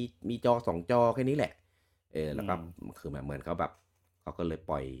มีจอ2 จอแค่นี้แหละแล้วก็คือแบบเหมือนเขาแบบเขาก็เลย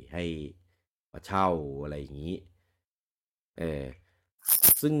ปล่อยให้มาเช่าอะไรอย่างนี้เออ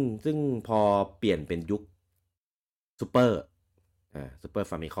ซึ่งพอเปลี่ยนเป็นยุคซูเปอร์ซูเปอร์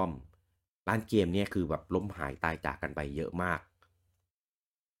ฟามิคอมร้านเกมเนี่ยคือแบบล้มหายตายจากกันไปเยอะมาก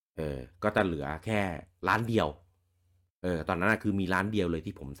ก็จะเหลือแค่ร้านเดียวตอนนั้นคือมีร้านเดียวเลย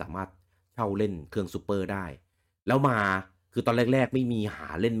ที่ผมสามารถเช่าเล่นเครื่องซูเปอร์ได้แล้วมาคือตอนแรกๆไม่มีหา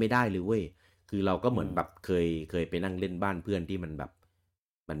เล่นไม่ได้เลยเว้ยคือเราก็เหมือนแบบเคยไปนั่งเล่นบ้านเพื่อนที่มันแบบ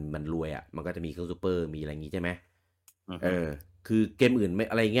มันรวยอ่ะมันก็จะมีเครื่องซูเปอร์มีอะไรอย่างงี้ใช่ไหมคือเกมอื่นไม่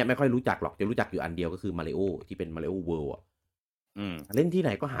อะไรเงี้ยไม่ค่อยรู้จักหรอกจะรู้จักอยู่อันเดียวก็คือมาริโอที่เป็นมาริโอเวิลด์อ่ะเล่นที่ไหน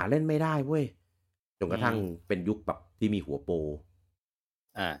ก็หาเล่นไม่ได้เว้ยจนกระทั่งเป็นยุคแบบที่มีหัวโปร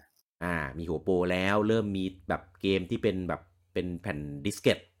มีหัวโปรแล้วเริ่มมีแบบเกมที่เป็นแบบเป็นแผ่นดิสเก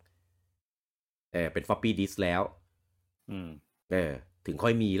ตเป็นฟอปปี้ดิสแล้วถึงค่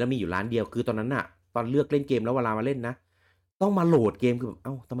อยมีแล้วมีอยู่ร้านเดียวคือตอนนั้นน่ะตอนเลือกเล่นเกมแล้วเวลามาเล่นนะต้องมาโหลดเกมคือแบบเอ้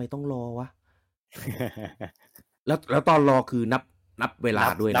าทำไมต้องรอวะ แล้วตอนรอคือนับเวลา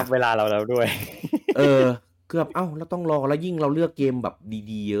ด้วยนะนับเวลาเราแล้วด้วยคือแบบแล้วต้องรอแล้วยิ่งเราเลือกเกมแบบ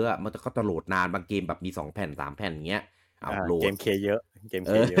ดีๆเยอะมันก็จะโหลดนานบางเกมแบบมี2 แผ่น3 แผ่นเงี้ยโหลดเกมเคเยอะ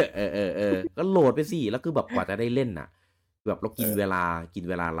ก็โหลดไปสิแล้วคือแบบกว่าจะได้เล่นน่ะแบบเรากินเวล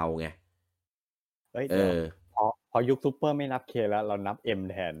าเราไงเดี๋ยวพอยุคซูเปอร์ไม่นับเคแล้วเรานับ M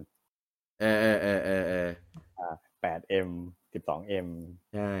แทน8M 12M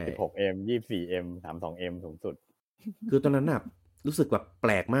ใช่ 16M 24M 32M สูงสุดคือตอนนั้นน่ะรู้สึกแบบแป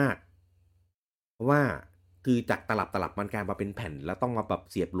ลกมากเพราะว่าคือจากตลับมันกลายมาเป็นแผ่นแล้วต้องมาแบบ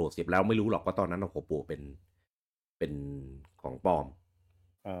เสียบโหลดเสียบแล้วไม่รู้หรอกว่าตอนนั้นโอ้โหเป็นของปลอม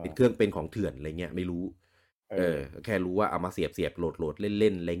เป็นเครื่องเป็นของเถื่อนอะไรเงี้ยไม่รู้แค่รู้ว่าเอามาเสียบโหลดเ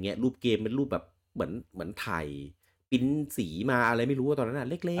ล่นๆอะไรเงี้ยรูปเกมเป็นรูปแบบเหมือนถ่ายปิ้นสีมาอะไรไม่รู้ว่าตอนนั้นน่ะ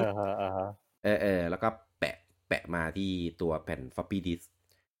เล็กๆแล้วก็แปะมาที่ตัวแผ่น floppy disk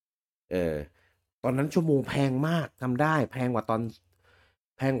ตอนนั้นชั่วโมงแพงมากทำได้แพงกว่าตอ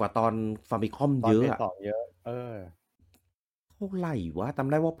นฟามิคอมเยอะตอนเยอะเท่าไหร่วะจ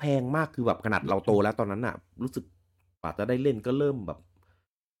ำได้ว่าแพงมากคือแบบขนาดเราโตแล้วตอนนั้นน่ะรู้สึกกว่าจะได้เล่นก็เริ่มแบบ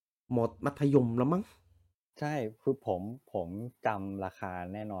มัธยมแล้วมั้งใช่คือผมจำราคา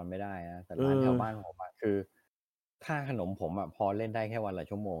แน่นอนไม่ได้นะแต่ร้านแถวบ้านผมคือค่าขนมผมพอเล่นได้แค่วันละ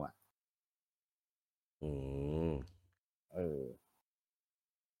ชั่วโมง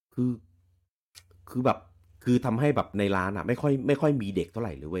คือแบบคือทำให้แบบในร้านไม่ค่อยมีเด็กเท่าไห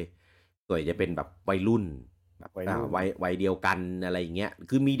ร่เลยเว้ยส่วนใหญ่จะเป็นแบบวัยรุ่นแบบวัยเดียวกันอะไรอย่างเงี้ย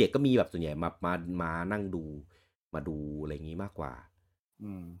คือมีเด็กก็มีแบบส่วนใหญ่มานั่งดูมาดูอะไรอย่างงี้มากกว่า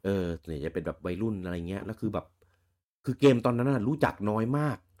ส่วนใหญ่จะเป็นแบบวัยรุ่นอะไรเงี้ยแล้วคือแบบคือเกมตอนนั้นรู้จักน้อยม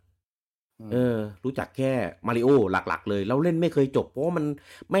ากรู้จักแค่มาริโอหลักๆเลยแล้วเล่นไม่เคยจบเพราะว่ามัน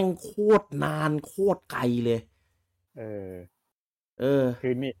แม่งโคตรนานโคตรไกลเลยคื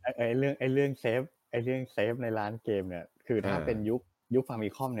อนี่ไอเรื่องเซฟในร้านเกมเนี่ยคือถ้าเป็นยุคฟามิ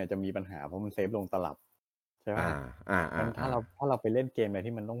คอมเนี่ยจะมีปัญหาเพราะมันเซฟลงตลับใช่ป่ะมันถ้าเราไปเล่นเกมอะไร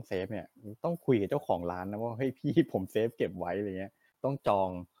ที่มันต้องเซฟเนี่ยต้องคุยกับเจ้าของร้านนะว่าเฮ้ยพี่ผมเซฟเก็บไว้อะไรเงี้ยต้องจอง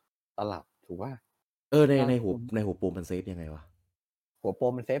ตลับถูกป่ะในหัวปูมันเซฟยังไงวะหัวโป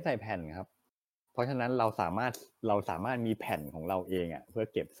รมันเซฟใส่แผ่นครับเพราะฉะนั้นเราสามารถมีแผ่นของเราเองเพื่อ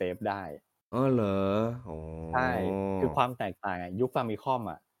เก็บเซฟได้เหรอใช่คือความแตกต่างยุคฟามิคอม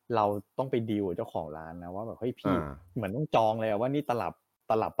เราต้องไปดีลกับเจ้าของร้านนะว่าแบบเฮ้ยพี่เหมือนต้องจองเลยว่านี่ตลับ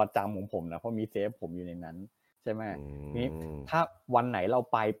ประจำของผมนะเพราะมีเซฟผมอยู่ในนั้นใช่ไหมนี่ถ้าวันไหนเรา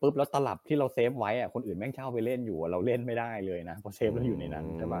ไปปุ๊บแล้วตลับที่เราเซฟไว้คนอื่นแม่งเช่าไปเล่นอยู่เราเล่นไม่ได้เลยนะเพราะเซฟเราอยู่ในนั้น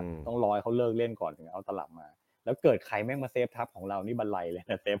ใช่ป่ะต้องรอให้เขาเลิกเล่นก่อนถึงเอาตลับมาแล้วเกิดใครแม่งมาเซฟทับของเรานี่บันไลเลย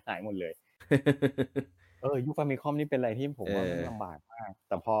นะเซฟหายหมดเลยยุคฟามิคอมนี่เป็นอะไรที่ผมว่ามันลำบากมากแ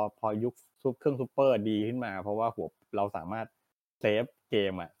ต่พอยุคเครื่องซูเปอร์ดีขึ้นมาเพราะว่าเราสามารถ เซฟเก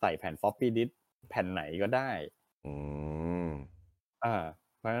มอ่ะใส่แผ่น floppy disk แผ่นไหนก็ได้อืม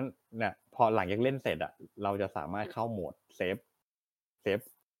เพราะฉะนั้นเนี่ยพอหลังจากเล่นเสร็จอ่ะเราจะสามารถเข้าโหมดเซฟ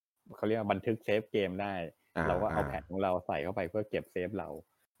เขาเรียกว่าบันทึกเซฟเกมได้เราก็เอาแผ่นของเราใส่เข้าไปเพื่อเก็บเซฟเรา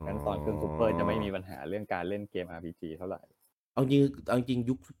งั้นตอนเครื่องซูเปอร์จะไม่มีปัญหาเรื่องการเล่นเกม RPG เท่าไหร่เอาจริง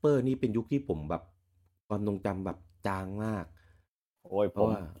ยุคซูเปอร์นี่เป็นยุคที่ผมแบบความทรงจำแบบจางมากโอ้ย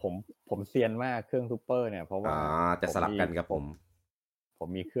ผมเซียนมากเครื่องซูเปอร์เนี่ยเพราะว่าจะสลับกันกับผม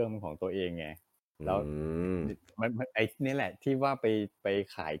มีเครื่องของตัวเองไงแล้วมันไอ้นี่แหละที่ว่าไป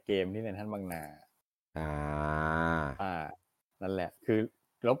ขายเกมที่เซ็นทรัลบางนานั่นแหละคื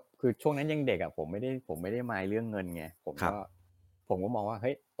อช่วงนั้นยังเด็กอ่ะผมไม่ได้มายเรื่องเงินไงผมก็มองว่าเ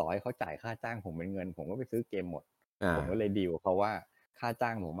ฮ้ยต่อให้เขาจ่ายค่าจ้างผมเป็นเงินผมก็ไปซื้อเกมหมดผมก็เลยดีลเขาว่าค่าจ้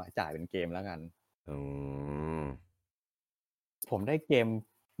างผมจ่ายเป็นเกมแล้วกันผมได้เกม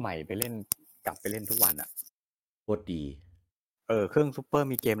ใหม่ไปเล่นกลับไปเล่นทุกวันอ่ะโคตรดีเครื่องซูเปอร์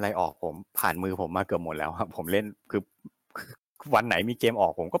มีเกมอะไรออกผมผ่านมือผมมาเกือบหมดแล้วครับผมเล่นคือวันไหนมีเกมออ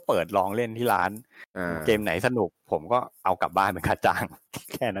กผมก็เปิดลองเล่นที่ร้านเกมไหนสนุกผมก็เอากลับบ้านเป็นค่าจ้าง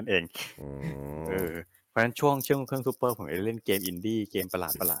แค่นั้นเองเพราะฉะนั้นช่วงเครื่องซูเปอร์ผมได้เล่นเกมอินดี้เกมประห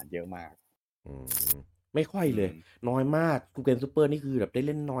ลาดเยอะมากไม่ค่อยเลยน้อยมากเกมซูเปอร์นี่คือแบบได้เ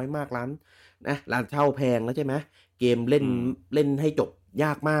ล่นน้อยมากร้านเช่าแพงแล้วใช่ไหมเกมเล่นให้จบย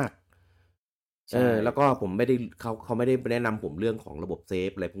ากมากแล้วก็ผมไม่ได้เขาไม่ได้แนะนำผมเรื่องของระบบเซฟ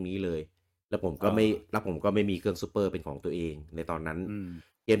อะไรพวกนี้เลยแล้วผมก็ไม่มีเครื่องซูเปอร์เป็นของตัวเองในตอนนั้น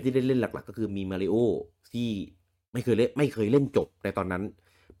เกมที่ได้เล่นหลักๆก็คือมีมาริโอที่ไม่เคยเล่นจบในตอนนั้น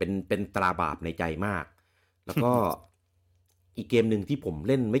เป็นตราบาปในใจมากแล้วก็ อีกเกมหนึ่งที่ผม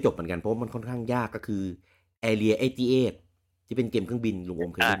เล่นไม่จบเหมือนกันเพราะมันค่อนข้างยากก็คือ Area 88ที่เป็นเกมเครื่องบินลุงอ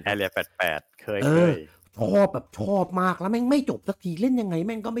มเคยเล่น Area 88เคยชอบมากแล้วแม่งไม่จบสักทีเล่นยังไงแ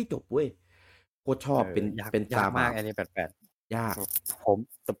ม่งก็ไม่จบเว้ยโคตรชอบเป็นยากมาก Area 88ยาก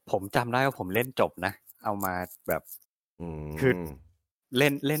ผมจำได้ว่าผมเล่นจบนะเอามาแบบคือเ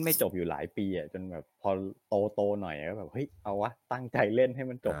ล่นไม่จบอยู่หลายปีอ่ะจนแบบพอโตหน่อยก็แบบเฮ้ยเอาวะตั้งใจเล่นให้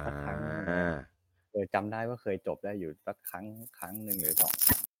มันจบสักครั้งจำได้ว่าเคยจบได้อยู่สักครั้งหนึ่งหรือสอง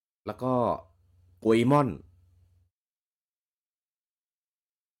แล้วก็โกยมอน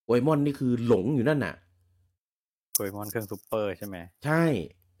นี่คือหลงอยู่นั่นน่ะโกยมอนเครื่องซุปเปอร์ใช่ไหมใช่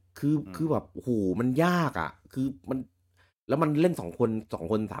คือแบบโอ้โหมันยากอ่ะคือมันแล้วมันเล่น2 คน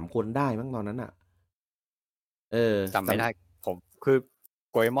3 คนได้มั้งตอนนั้นอ่ะจำไม่ได้ผมคือ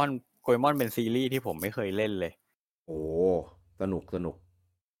โกยมอนเป็นซีรีส์ที่ผมไม่เคยเล่นเลยโอ้สนุก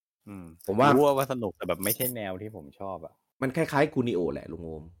ผมว่ารู้ว่าสนุกแต่แบบไม่ใช่แนวที่ผมชอบอ่ะมันคล้ายๆกูนิโอแหละลุงโอ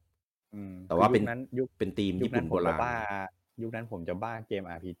มแต่ว่าเป็นทีมญี่ปุ่นโบราณยุคนั้นผมจะบ้าเกม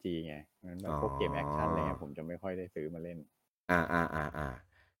RPG ไงงั้นแบบพวกเกมแอคชั่นอะไรเงี้ยผมจะไม่ค่อยได้ซื้อมาเล่น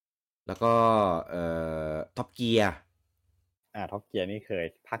แล้วก็ท็อปเกียร์ท็อปเกียร์นี่เคย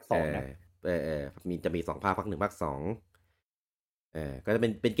ภาค2นะจะมี2 ภาค ภาค 1 ภาค 2ก็จะเ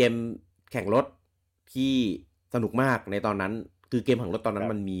ป็นเกมแข่งรถที่สนุกมากในตอนนั้นคือเกมแข่งรถตอนนั้น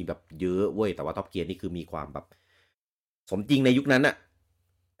มันมีแบบเยอะเว้ยแต่ว่าท็อปเกียร์นี่คือมีความแบบสมจริงในยุคนั้นอะ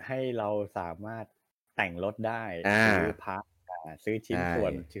ให้เราสามารถแต่งรถได้ซื้อพาร์ทซื้อชิ้นส่ว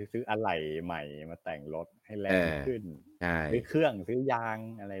นซื้ออะไหล่ใหม่มาแต่งรถให้แรงขึ้นซื้อเครื่องซื้อยาง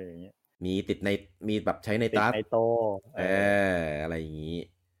อะไรอย่างเงี้ยมีแบบใช้ในตัสอะไรอย่างงี้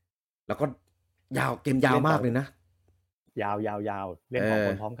แล้วก็เกมยาวมากเลยนะยาวเล่น2 ค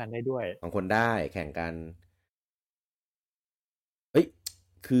นพร้อมกันได้ด้วย2 คนได้แข่งกันเฮ้ย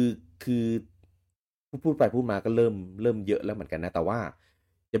คือพูดไปพูดมาก็เริ่มเยอะแล้วเหมือนกันนะแต่ว่า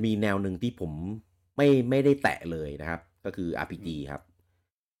จะมีแนวหนึ่งที่ผมไม่ได้แตะเลยนะครับก็คือ RPG ครับ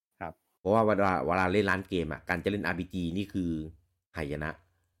เพราะว่าเวลาเล่นร้านเกมอ่ะการจะเล่น RPG นี่คือหายนะ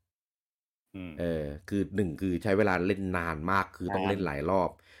คือ1คือใช้เวลาเล่นนานมากคือต้องเล่นหลายรอบ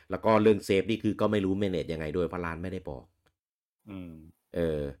แล้วก็เรื่องเซฟนี่คือก็ไม่รู้เมเนจยังไงด้วยเพราะร้านไม่ได้บอก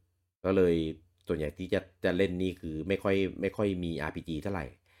ก็เลยส่วนใหญ่ที่จะเล่นนี่คือไม่ค่อยมี RPG เท่าไหร่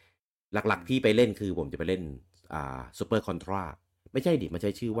หลักๆที่ไปเล่นคือผมจะไปเล่นSuper Contra ไม่ใช่ดิมันใ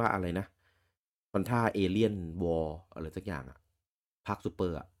ช้ชื่อว่าอะไรนะ Contra Alien War อะไรสักอย่างอ่ะภาคซูเปอ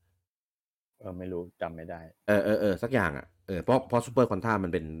ร์อ่ะไม่รู้จำไม่ได้สักอย่างอ่ะเพราะ Super Contra มั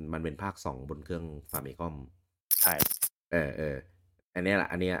นเป็นภาค2บนเครื่อง Famicom ใช่อันเ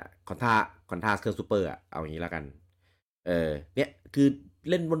นี้ยContraเครื่องซูเปอร์อ่ะเอาอย่างนี้แล้วกันเนี่ยคือ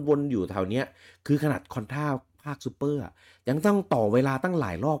เล่นวนๆอยู่แถวเนี้ยคือขนาดContraภาคซูเปอร์อ่ะยังต้องต่อเวลาตั้งหล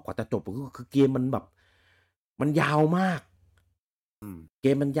ายรอบกว่าจะจบคือเกมมันแบบมันยาวมากเก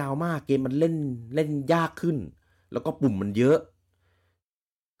มมันยาวมากเกมมันเล่นยากขึ้นแล้วก็ปุ่มมันเยอะ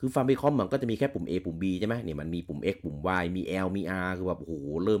คือ Famicom มันก็จะมีแค่ปุ่ม A ปุ่ม B ใช่ไหมเนี่ยมันมีปุ่ม X ปุ่ม Y มี L มี R คือแบบโอ้โห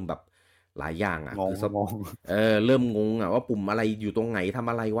เริ่มแบบ หลายอย่างอ่ะ งง คือเริ่มงงอ่ะว่าปุ่มอะไรอยู่ตรงไหนทำ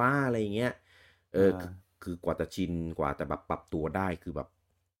อะไรวะอะไรเงี้ยคือกว่าจะชินกว่าแต่แบบปรับตัวได้คือแบบ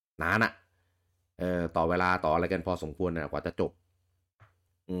นานอ่ะต่อเวลาต่ออะไรกันพอสมควรอ่ะกว่าจะจบ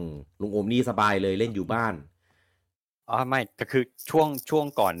ลุงโอมนี่สบายเลยเล่นอยู่บ้านไม่แต่คือช่วง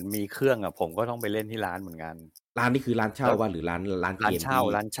ก่อนมีเครื่องอ่ะผมก็ต้องไปเล่นที่ร้านเหมือนกันร้านนี่คือร้านเช่าป่ะหรือร้านเกมที่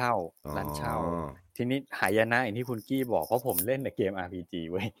ร้านเช่าทีนี้หายนะอย่างที่คุณกี้บอกเพราะผมเล่นแต่เกม RPG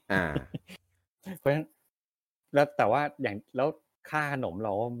เว้ยเพราะฉะนั้นแล้วแต่ว่าอย่างแล้วค่าขนมเร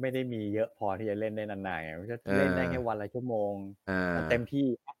าไม่ได้มีเยอะพอที่จะเล่นได้นานๆไงจะเล่นได้แค่วันละชั่วโมงเต็มที่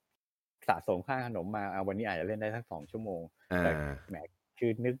สะสมค่าขนมมาวันนี้อาจจะเล่นได้สัก2 ชั่วโมงแต่แหมคื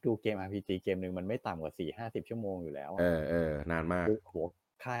อนึกดูเกม RPG เกมนึงมันไม่ต่ำกว่า4-50 ชั่วโมงอยู่แล้วนานมากโห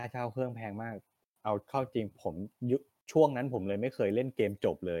ค่าเช่าเครื่องแพงมากเอาเข้าจริงผมช่วงนั้นผมเลยไม่เคยเล่นเกมจ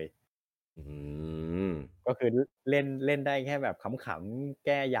บเลยก็คือเล่นได้แค่แบบขำๆแ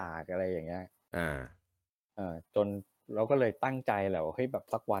ก้อยากอะไรอย่างเงี้ยจนเราก็เลยตั้งใจแหละว่าเฮ้ยแบบ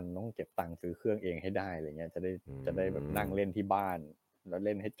สักวันต้องเก็บตังค์ซื้อเครื่องเองให้ได้อะไรเงี้ยจะได้แบบนั่งเล่นที่บ้านแล้วเ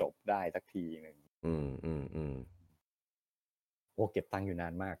ล่นให้จบได้สักทีนึงโอ้เก็บตังค์อยู่นา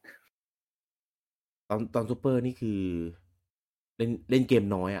นมากตอนซูเปอร์นี่คือเล่นเกม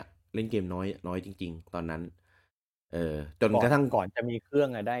น้อยอ่ะเล่นเกมน้อยจริงๆตอนนั้นจนกระทั่งก่อนจะมีเครื่อง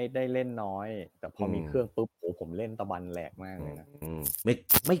อ่ะได้เล่นน้อยแต่พอมีเครื่องปุ๊บโอ้ผมเล่นตะบันแหลกมากเลยนะ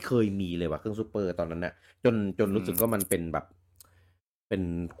ไม่เคยมีเลยว่ะเครื่องซูเปอร์ตอนนั้นน่ะจนรู้สึกว่ามันเป็นแบบเป็น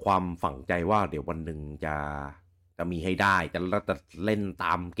ความฝังใจว่าเดี๋ยววันหนึ่งจะมีให้ได้จะเล่นต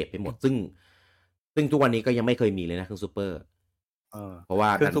ามเก็บให้หมดซึ่งทุกวันนี้ก็ยังไม่เคยมีเลยนะเครื่องซูเปอร์เพราะว่า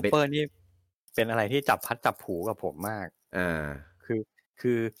เครื่องซูเปอร์นี่เป็นอะไรที่จับพัดจับผูกับผมมาก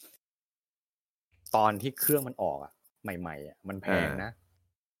คือตอนที่เครื่องมันออกอ่ะใหม่ๆอ่ะมันแพงนะ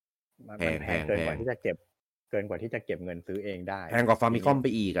มันแพงเกินกว่าที่จะเก็บเงินซื้อเองได้แพงกว่าฟาร์มิคอมไป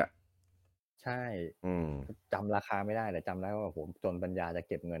อีกอ่ะใช่จำราคาไม่ได้แต่จำได้ว่าผมจนปัญญาจะ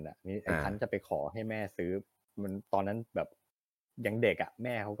เก็บเงินอ่ะนี่ไอ้คันจะไปขอให้แม่ซื้อมันตอนนั้นแบบยังเด็กอ่ะแ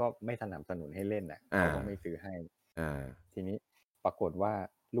ม่เขาก็ไม่สนับสนุนให้เล่นอ่ะเขาก็ไม่ซื้อให้ทีนี้ปรากฏว่า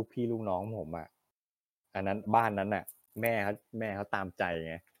ลูกพี่ลูกน้องผมอ่ะอันนั้นบ้านนั้นอ่ะแม่เขาตามใจ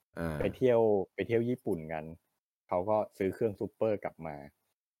ไงไปเที่ยวญี่ปุ่นกันเขาก็ซื้อเครื่องซูเปอร์กลับมา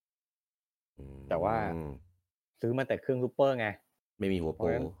แต่ว่าซื้อมาแต่เครื่องซูเปอร์ไงไม่มีหัวโปร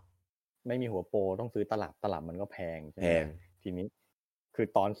ไม่มีหัวโปรต้องซื้อตลับมันก็แพงใช่ไหมทีนี้คือ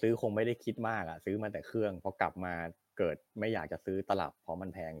ตอนซื้อคงไม่ได้คิดมากอ่ะซื้อมาแต่เครื่องพอกลับมาเกิดไม่อยากจะซื้อตลับเพราะมัน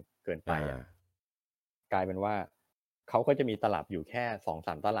แพงเกินไปอ่ะกลายเป็นว่าเขาก็จะมีตลับอยู่แค่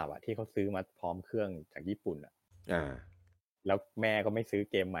2-3 ตลับอ่ะที่เขาซื้อมาพร้อมเครื่องจากญี่ปุ่นอ่ะแล้วแม่ก็ไม่ซื้อ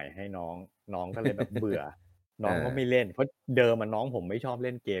เกมใหม่ให้น้องก็เลยแบบเบื่อน้องก็ไม่เล่นเพราะเดิมมันน้องผมไม่ชอบเ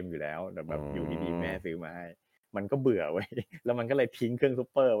ล่นเกมอยู่แล้วแต่แบบอยู่ดีๆแม่ซื้อมาให้มันก็เบื่อไว้แล้วมันก็เลยทิ้งเครื่องซู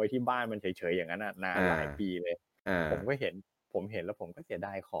เปอร์ไว้ที่บ้านมันเฉยๆอย่างนั้นนานหลายปีเลยผมเห็นแล้วผมก็เสียด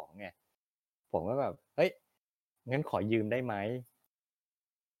ายของไงผมก็แบบเฮ้ยงั้นขอยืมได้ไหม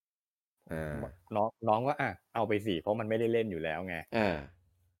น้องก็เอาไปสิเพราะมันไม่ได้เล่นอยู่แล้วไง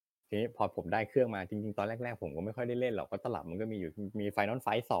ทีนี้พอผมได้เครื่องมาจริงๆตอนแรกๆผมก็ไม่ค่อยได้เล่นหรอกเพราะตลับมันก็มีอยู่มี Final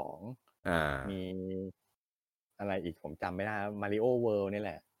Fight 2มีอะไรอีกผมจำไม่ได้ Mario World นี่แ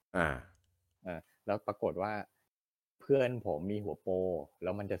หละแล้วปรากฏว่าเพื่อนผมมีหัวโปรแล้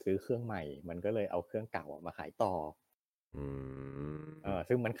วมันจะซื้อเครื่องใหม่มันก็เลยเอาเครื่องเก่ามาขายต่อ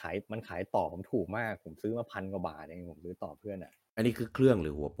ซึ่งมันขายต่อผมถูกมากผมซื้อมา1,000 กว่าบาทเองผมซื้อต่อเพื่อนอ่ะอันนี้คือเครื่องหรื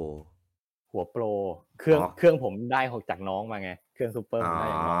อหัวโปรเครื่องผมได้จากน้องมาไงเครื่องซูเปอร์ผมได้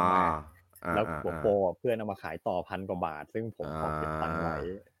จากน้องมาแล้วหัวโปรเพื่อนเอามาขายต่อ1,000 กว่าบาทซึ่งผมขอเก็บตังค์ไว้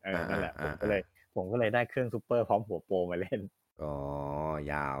นั่นแหละผมก็เลยได้เครื่องซูเปอร์พร้อมหัวโปรมาเล่น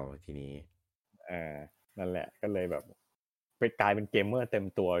ยาวทีนี้นั่นแหละก็เลยแบบไปกลายเป็นเกมเมอร์เต็ม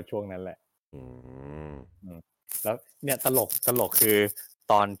ตัวช่วงนั้นแหละแล้วเนี่ยตลกคือ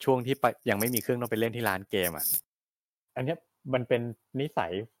ตอนช่วงที่ยังไม่มีเครื่องต้องไปเล่นที่ร้านเกมอ่ะอันนี้มันเป็นนิสั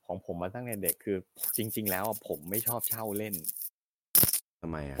ยของผมมาตั้งแต่เด็กคือจริงๆแล้วผมไม่ชอบเช่าเล่นทำ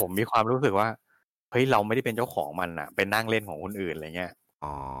ไมอ่ะผมมีความรู้สึกว่าเฮ้ยเราไม่ได้เป็นเจ้าของมันอ่ะเป็นนั่งเล่นของคนอื่นอะไรเงี้ย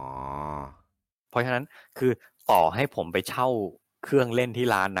เพราะฉะนั้นคือต่อให้ผมไปเช่าเครื่องเล่นที่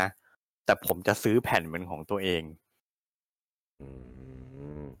ร้านนะแต่ผมจะซื้อแผ่นเป็นของตัวเอง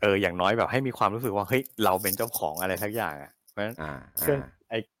อย่างน้อยแบบให้มีความรู้สึกว่าเฮ้ยเราเป็นเจ้าของอะไรสักอย่างอ่ะเพราะฉะนั้นเครื่อง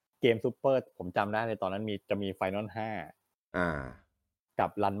ไอเกมซูเปอร์ผมจำได้เลยตอนนั้นจะมี Final 5กับ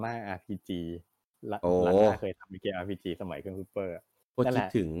Ranma RPG Ranma เคยทำเกม RPG สมัยเครื่องซูเปอร์นั่นแหละ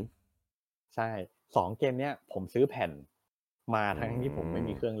ถึงใช่2เกมเนี้ยผมซื้อแผ่นมาทั้งที่ผมไม่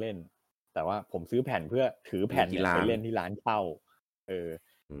มีเครื่องเล่นแต่ว่าผมซื้อแผ่นเพื่อถือแผ่นเนี่ยไปเล่นที่ร้านเช่า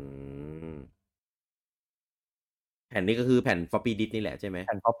แผ่นนี้ก็คือแผ่น floppy disk นี่แหละใช่ไหมแ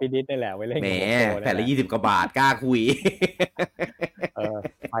ผ่น floppy disk นี่แหละไว้เล่น แหม กับ GoPro แผ่นละ นี่แหละ 20 กว่าบาทกล้าคุย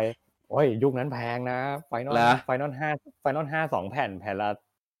ไปโอ้ยยุคนั้นแพงนะ เหรอ Final 5 2 แผ่นแผ่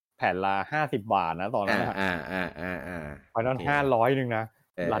นละ50 บาทนะตอนนั้นน่ะ Final 5 100นึงนะ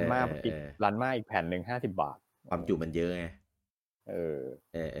รันมาอีกแผ่นนึง50 บาทความจุมันเยอะไงเออ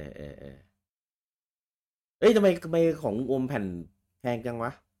เอ้ยทำไมของอมแผ่นแพงจังว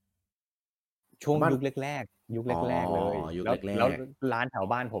ะช่วงยุคแรกๆเลยแล้วร้านแถว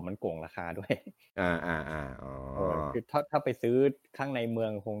บ้านผมมันโกงราคาด้วยคือถ้าไปซื้อข้างในเมือ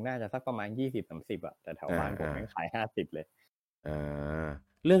งคงน่าจะสักประมาณ 20-30 อ่ะแต่แถวบ้านผมแม่งขาย50เลย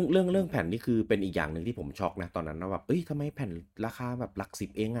เรื่องแผ่นนี่คือเป็นอีกอย่างนึงที่ผมช็อกนะตอนนั้นนะแบบเอ้ยทำไมแผ่นราคาแบบหลัก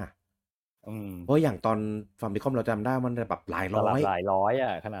10เองอ่ะเพราะอย่างตอนฟาร์มบิคอมเราจำได้มันแบบหลายร้อยอ่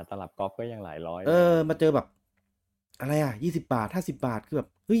ะขนาดตลับกอล์ฟก็ยังหลายร้อยมาเจอแบบอะไรอ่ะ20 บาท50 บาทคือแบบ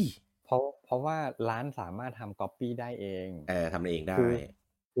เฮ้ยเพราะว่าร้านสามารถทำก๊อปปี้ได้เองทำเองได้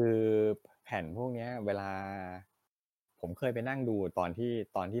คือแผ่นพวกนี้เวลาผมเคยไปนั่งดูตอน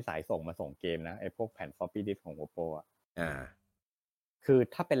ที่สายส่งมาส่งเกมนะไอ้พวกแผ่น floppy disk ของ GoPro อ่ะคือ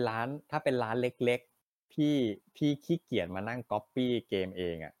ถ้าเป็นร้านเล็กๆที่ขี้เกียจมานั่งก๊อปปี้เกมเอ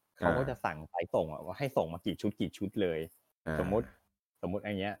งอ่ะเขาก็จะสั่งสายส่งอ่ะว่าให้ส่งมากี่ชุดเลยสมมติ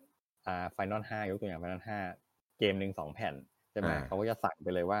อย่างเงี้ยFinal 5ยกตัวอย่าง Final 5เกมนึง2แผ่นใช่ไหมเขาก็จะสั่งไป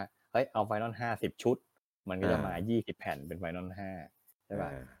เลยว่าเฮ้ยเอา Final 5 10 ชุดมันก็จะมา20แผ่นเป็น Final 5ใช่ป่ะ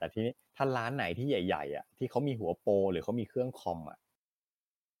แต่ทีนี้ถ้าร้านไหนที่ใหญ่ๆอ่ะที่เขามีหัวโปรหรือเขามีเครื่องคอมอ่ะ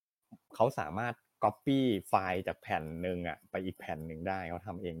เขาสามารถcopy ไฟล์จากแผ่นหนึ่งอ่ะไปอีกแผ่นหนึ่งได้เขาท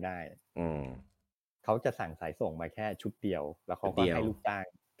ำเองได้เขาจะสั่งสายส่งมาแค่ชุดเดียวแล้วเขาก็ให้ลูกจ้าง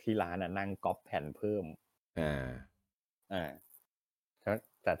ที่ร้านอ่ะนั่งก๊อปแผ่นเพิ่ม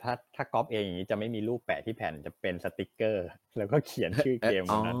แต่ถ้าก๊อปเองอย่างนี้จะไม่มีรูปแปะที่แผ่นจะเป็นสติกเกอร์แล้วก็เขียนชื่อเกม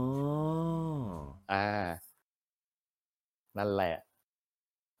นั้นนั่นแหละ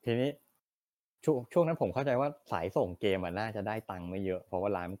ทีนี้ช่วงนั้นผมเข้าใจว่าสายส่งเกมน่าจะได้ตังค์ไม่เยอะเพราะว่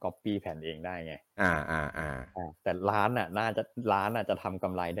าร้านก๊อปปี้แผ่นเองได้ไงแต่ร้านจะทำก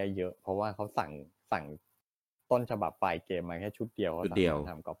ำไรได้เยอะเพราะว่าเขาสั่งต้นฉบับไฟล์เกมมาแค่ชุดเดียวเขาสามารถ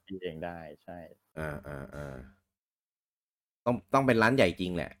ทำก๊อปปี้เองได้ใช่ต้องเป็นร้านใหญ่จริ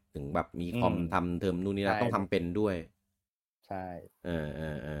งแหละถึงแบบมีคอมทำเทอมนู่นนี่นะต้องทำเป็นด้วยใช่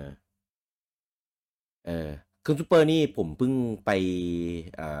เครื่องซูเปอร์นี่ผมเพิ่งไป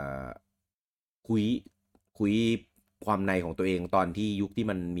คุยความในของตัวเองตอนที่ยุคที่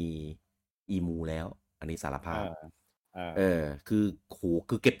มันมีอีมูแล้วอันนี้สารภาพ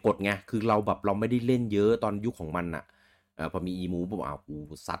คือเก็บกดไงคือเราแบบเราไม่ได้เล่นเยอะตอนยุคของมันอ่ะพอมีอีมูปุ๊บกู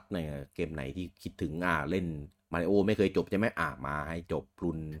ซัดเนี่ยเกมไหนที่คิดถึงเล่นมาริโอไม่เคยจบใช่ไหมมาให้จบพ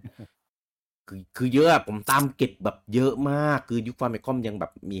ลุน คือเยอะผมตามเก็บแบบเยอะมากคือยุคฟาร์มคอมยังแบ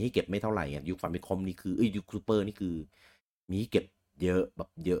บมีให้เก็บไม่เท่าไหร่อ่ะยุคฟาร์มคอมนี่คือยุคซูเปอร์นี่คือมีให้เก็บเยอะแบบ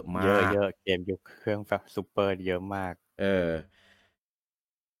เยอะมากเยอะเกมยุคเครื่องซูเปอร์เยอะมาก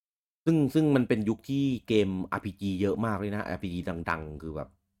ซึ่งมันเป็นยุคที่เกม RPG เยอะมากเลยนะ RPG ดังๆคือแบบ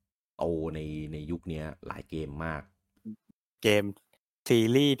โตในยุคนี้หลายเกมมากเกมซี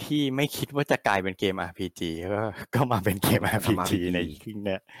รีส์ที่ไม่คิดว่าจะกลายเป็นเกม RPG ก็มาเป็นเกม RPG ในที่เ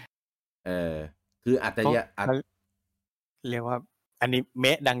นี้ยคืออาจจะเรียกว่าอนิเม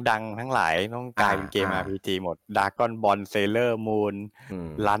ะดังๆทั้งหลายต้องกลายเป็นเกม RPG หมด Dragon Ball Sailor Moon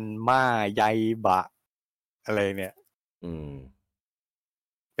รันม่าไยบะอะไรเนี่ย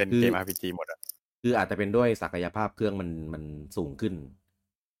เป็นเกม RPG หมดอ่ะคืออาจจะเป็นด้วยศักยภาพเครื่องมันสูงขึ้น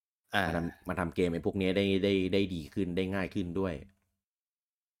มันทำเกมไอ้พวกนี้ได้ดีขึ้นได้ง่ายขึ้นด้วย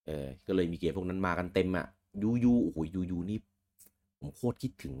ก็เลยมีเกมพวกนั้นมากันเต็มอ่ะยูโอ้โหยูนี่ผมโคตรคิ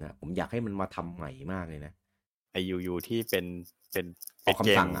ดถึงอ่ะผมอยากให้มันมาทำใหม่มากเลยนะไอยูที่เป็นออกค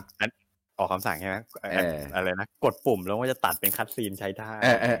ำสั่งอ่ะออกคำสั่งใช่ไหมอะไรนะกดปุ่มแล้วมันจะตัดเป็นคัตซีนใช้ได้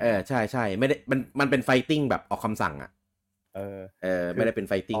ใช่ไม่ได้มันเป็นไฟติ้งแบบออกคำสั่งอ่ะไม่ได้เป็น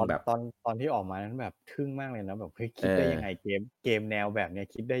ไฟติ้งแบบตอนที่ออกมานั้นแบบทึ่งมากเลยนะแบบเฮ้ยคิดได้ยังไงเกมแนวแบบเนี้ย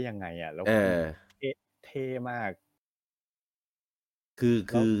คิดได้ยังไงอ่ะแล้วเท่มาก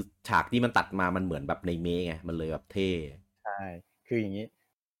คือฉากที่มันตัดมามันเหมือนแบบในเมะไงมันเลยแบบเท่ใช่คืออย่างนี้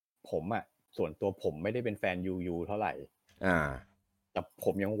ผมอ่ะส่วนตัวผมไม่ได้เป็นแฟนยูเท่าไหร่แต่ผ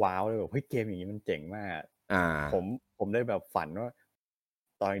มยังว้าวเลยแบบเฮ้ยเกมอย่างนี้มันเจ๋งมากผมได้แบบฝันว่า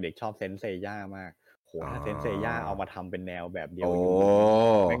ตอนเด็กชอบเซนเซย่ามากโหถ้าเซนเซย่าเอามาทำเป็นแนวแบบเดียวอยู่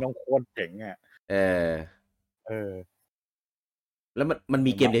ไม่ต้องโคตรเจ๋งอ่ะแล้วมัน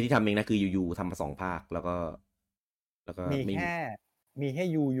มีเกมเดียวที่ทำเองนะคือยูทำมา2 ภาคแล้วก็มีแค่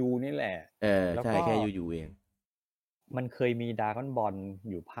ยูนี่แหละใช่แค่ยูเองมันเคยมีดราก้อนบอล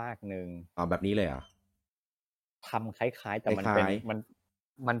อยู่ภาคหนึ่งแบบนี้เลยเหรอทำคล้ายๆแต่มันเ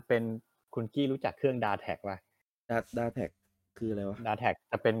ป็นคุณกี้รู้จักเครื่องดาแท็กป่ะ ดาแท็กคืออะไรวะ ดาแท็ก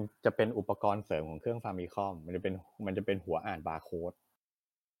จะเป็นอุปกรณ์เสริมของเครื่องฟามิคอมมันจะเป็นหัวอ่านบาร์โค้ด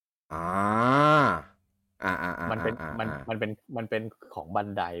มันเป็นของบัน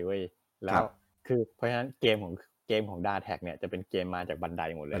ไดเว้ยแล้วคือเพราะฉะนั้นเกมของดาแท็กเนี่ยจะเป็นเกมมาจากบันได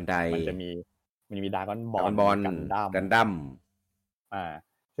หมดเลยมันจะมีดราก้อนบอลกันดั้ม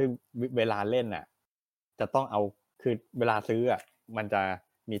ซึ่งเวลาเล่นน่ะจะต้องเอาคือเวลาซื้ออ่ะมันจะ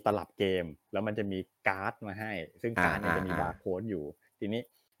มีตลับเกมแล้วมันจะมีการ์ดมาให้ซึ่งการ์ดเนี่ยจะมีบาร์โค้ดอยู่ทีนี้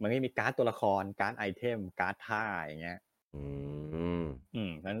มันก็มีการ์ดตัวละครการ์ดไอเทมการ์ดท่าอย่างเงี้ย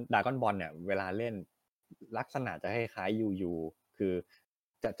นั้นดราก้อนบอลเนี่ยเวลาเล่นลักษณะจะคล้ายๆยูคือ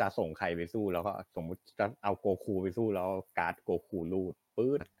จะส่งใครไปสู้แล้วก็สมมุติจะเอาโกคูไปสู้แล้วการ์ดโกคูลูด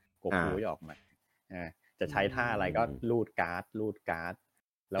ปื๊ดโกคูจะออกมาจะใช้ท่าอะไรก็ลูดการ์ด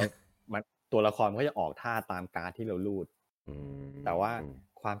แล้วมันตัวละครก็จะออกท่าตามการ์ดที่เราลูดแต่ว่า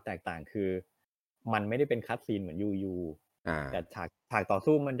ความแตกต่างคือมันไม่ได้เป็นคัตซีนเหมือนยูแต่ฉากต่อ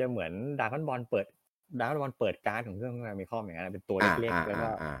สู้มันจะเหมือนดราก้อนบอลเปิดการ์ดของเครื่องฟามิคอมอย่างนั้นเป็นตัวเล็กๆแล้วก็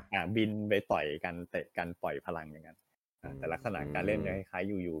บินไปต่อยกันเตะกันปล่อยพลังอย่างนั้นแต่ลักษณะการเล่นจะคล้าย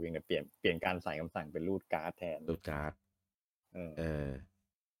ๆยูเพียงแต่เปลี่ยนการใส่คำสั่งเป็นรูดการ์ดแทนรูดการ์ด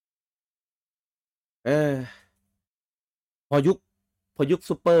พอยุค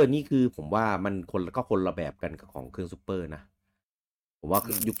ซูเปอร์นี่คือผมว่ามันคนละแบบกันกับของเครื่องซูเปอร์นะผมว่า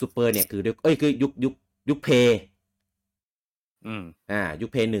ยุคซูเปอร์เนี่ยคือคือยุคเพย์ยุค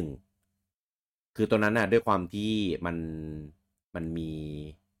เพย์1คือตัวนั้นน่ะด้วยความที่มัน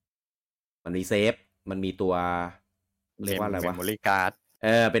มีเซฟมันมีตัวเรียกว่าอะไรวะ memory card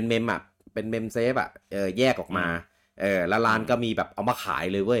เป็นเมมอ่ะเป็นเมมเซฟอ่ะแยกออกมาแล้วร้านก็มีแบบเอามาขาย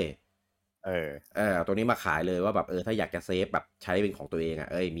เลยเว้ยตัวนี้มาขายเลยว่าแบบถ้าอยากจะเซฟแบบใช้เป็นของตัวเองอ่ะ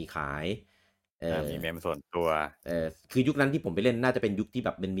มีขายมีเมมส่วนตัวคือยุคนั้นที่ผมไปเล่นน่าจะเป็นยุคที่แบ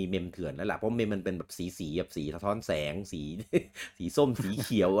บมันมีเมมเถื่อนแล้วล่ะเพราะเมมมันเป็นแบบสีแบบสีสะท้อนแสงสีส้มสีเ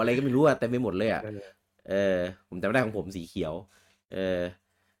ขียวอะไรก็ไม่รู้อ่ะแต่ไม่หมดเลยอ่ะผมจำได้ของผมสีเขียว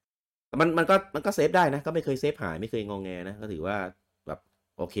มันก็เซฟได้นะก็ไม่เคยเซฟหายไม่เคยงงแงนะก็ถือว่าแบบ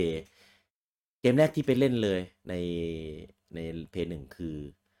โอเคเกมแรกที่ไปเล่นเลยในเพย์1คือ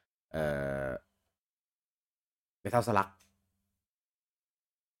Metal Slug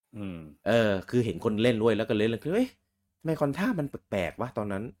คือเห็นคนเล่นด้วยแล้วก็เล่นเลยคือทำไมคอนท่ามันแปลกๆวะตอน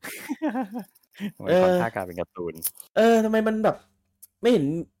นั้นทำไมคอนท่ากลายเป็นการ์ตูนทำไมมันแบบไม่เห็น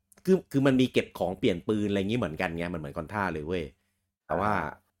คือมันมีเก็บของเปลี่ยนปืนอะไรอย่างงี้เหมือนกันไงมันเหมือนคอนท่าเลยเว้ยแต่ว่า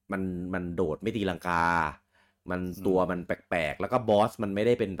มันโดดไม่ตีลังกามันตัวมันแปลกๆแล้วก็บอสมันไม่ไ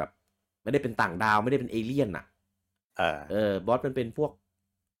ด้เป็นแบบไม่ได้เป็นต่างดาวไม่ได้เป็นเอเลี่ยนอ่ะบอสมันเป็นพวก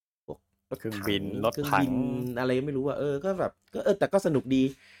เครื่องบินรถถังอะไรไม่รู้ว่าก็แบบก็แต่ก็สนุกดี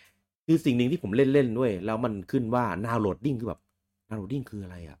คือสิ่งหนึ่งที่ผมเล่นด้วยแล้วมันขึ้นว่า now loading คือแบบ now loading คืออะ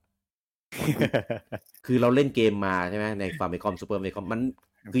ไรอ่ะ คือเราเล่นเกมมาใช่ไหมใน Famicom Super Famicom มัน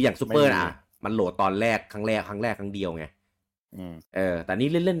คืออย่าง Super มันโหลดตอนแรกครั้งเดียวไงแต่นี้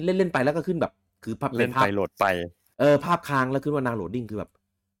เล่นไปแล้วก็ขึ้นแบบคือภาพเล่นไปโหลดไปภาพค้างแล้วขึ้นว่า now loading คือแบบ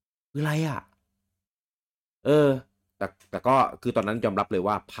คืออะไรอ่ะแต่ก็คือตอนนั้นยอมรับเลย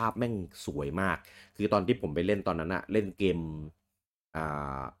ว่าภาพแม่งสวยมากคือตอนที่ผมไปเล่นตอนนั้นอะเล่นเกม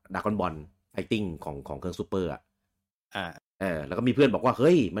ดราก้อนบอลไฟติ้งของเครื่องซูเปอร์แล้วก็มีเพื่อนบอกว่าเ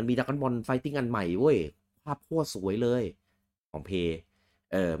ฮ้ยมันมีดราก้อนบอลไฟติ้งอันใหม่เว้ยภาพโคตรสวยเลยของเพย์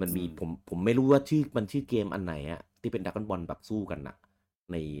มันมีผมไม่รู้ว่ามันชื่อเกมอันไหนอะที่เป็นดราก้อนบอลแบบสู้กันอะ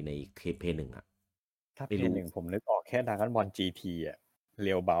ในเพย์1อะถ้าเพย์1ผมนึกออกแค่ดราก้อนบอล GT อะเ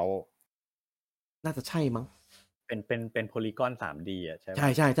รียวเบลน่าจะใช่มั้งเป็นโพลีกอน 3D อ่ะใช่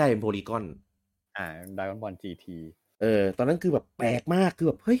เป็นโพลีกอนDragon Ball GT ตอนนั้นคือแบบแปลกมากคือ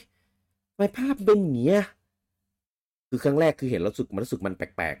แบบเฮ้ยทำไมภาพเป็นอย่างเงี้ยคือครั้งแรกคือเห็นแล้วรู้สึกมันแ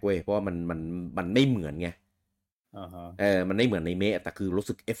ปลกๆเว้ยเพราะว่ามันไม่เหมือนไงมันไม่เหมือนในเมะแต่คือรู้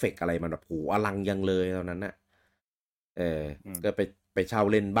สึกเอฟเฟกต์อะไรมันแบบโหอลังยังเลยตอนนั้นน่ะก็ไปเช่า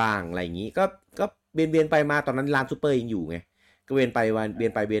เล่นบ้างอะไรอย่างงี้ก็เวียนไปมาตอนนั้นร้านซูเปอร์ยังอยู่ไงก็เวียนไป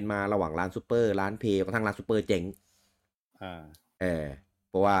มาระหว่างร้านซูเปอร์ร้านเพย์กระทั่งร้านซูเปอร์เจ๊ง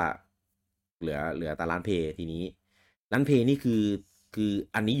เพราะว่าเหลือแต่ร้านเพย์ทีนี้ร้านเพย์นี่คือ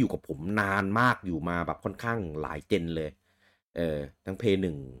อันนี้อยู่กับผมนานมากอยู่มาแบบค่อนข้างหลายเจนเลยทั้งเพย์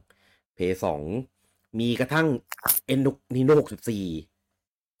1เพย์2มีกระทั่งNino 64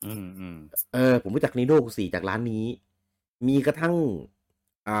ผมรู้จักNino 64จากร้านนี้มีกระทั่ง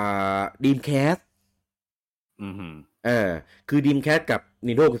Dreamcastคือ Dreamcast กับ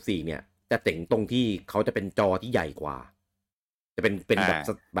Nintendo 64เนี่ยจะเจ๋งตรงที่เขาจะเป็นจอที่ใหญ่กว่าจะเป็น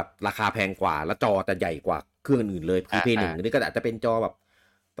แบบราคาแพงกว่าแล้วจอจะใหญ่กว่าเครื่องอื่นเลยคือ Play 1นี่ก็อาจจะเป็นจอแบบ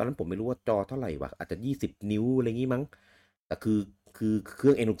ตอนนั้นผมไม่รู้ว่าจอเท่าไหร่วะอาจจะ20 นิ้วอะไรอย่างงี้มั้งแต่คือเครื่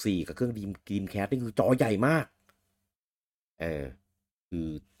อง N64 กับเครื่อง Dreamcast นี่คือจอใหญ่มาก คือ Dreamcast กับ Nintendo 64 เนี่ยจะเจ๋งตรงที่เขาจะเป็นจอที่ใหญ่กว่าจะเป็นราคาแพงกว่าแล้วจอจะใหญ่กว่าเครื่องอื่นเลยคือ Play 1นี่ก็อาจจะเป็นจอแบบตอนนั้นผมไม่รู้ว่าจอเท่าไหร่วะอาจจะ20 นิ้วอะไรอย่างงี้มั้งแต่คือเครื่อง คือ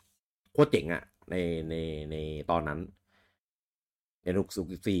โคตรเจ๋งอะในตอนนั้นใน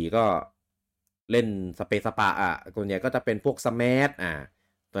64ก็เล่นสเปซสปาอ่ะส่วนใหญ่ก็จะเป็นพวกสแมช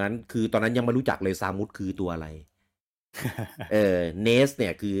ตอนนั้นยังไม่รู้จักเลยซามุสคือตัวอะไรเนสเนี่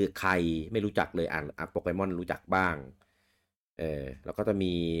ยคือใครไม่รู้จักเลยอ่านโปเกมอนรู้จักบ้างแล้วก็จะ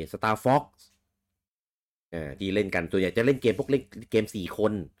มี Star Fox ที่เล่นกันตัวใหญ่จะเล่นเกมพวกเล่นเกม4 ค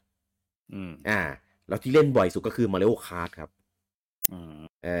นแล้วที่เล่นบ่อยสุดก็คือ Mario Kart ครับ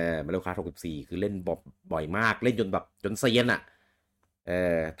Mario Kart 64คือเล่นบ่อยมากเล่นจนเซียนอ่ะ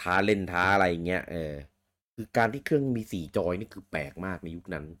ท้าเล่นท้าอะไรอย่างเงี้ยคือการที่เครื่องมี4 จอยนี่คือแปลกมากในยุค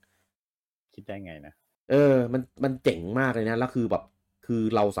นั้นคิดได้ไงนะมันเจ๋งมากเลยนะแล้วคือ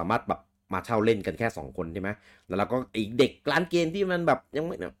เราสามารถแบบมาเช่าเล่นกันแค่2 คนใช่ไหมแล้วเราก็อีกเด็กร้านเกมที่มันแบบยังไ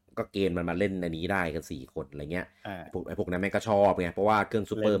ม่ก็เกณฑ์มันมาเล่นในนี้ได้กัน4 คนอะไรเงี้ยพวกนั้นแม่งก็ชอบไงเพราะว่าเครื่อง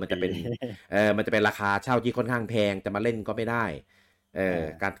ซูเปอร์มันจะเป็นมันจะเป็นราคาเช่าที่ค่อนข้างแพงจะมาเล่นก็ไม่ได้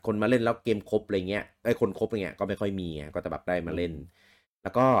การคนมาเล่นแล้วเกมครบอะไรเงี้ยคนครบอะไรเงี้ยก็ไม่ค่อยมีก็จะแบบได้มาเล่นแล้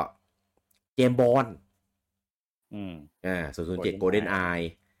วก็เกมบอล007 Golden Eye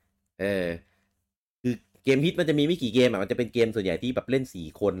คือเกมฮิตมันจะมีไม่กี่เกมมันจะเป็นเกมส่วนใหญ่ที่แบบเล่น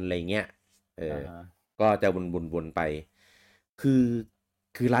4 คนอะไรเงี้ยก็จะวนไป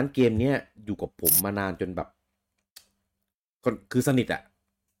คือร้านเกมเนี้ยอยู่กับผมมานานจนแบบคือสนิทอ่ะ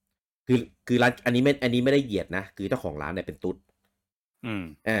คือร้านอันนี้ไม่ได้เหยียดนะคือเจ้าของร้านเนี่ยเป็นตุ๊ด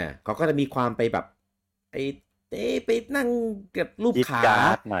เขาก็จะมีความไปแบบไปนั่งกับรูปขา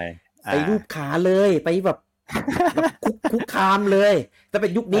ไปรูปขาเลยไปแบบคุกคามเลยถ้าเป็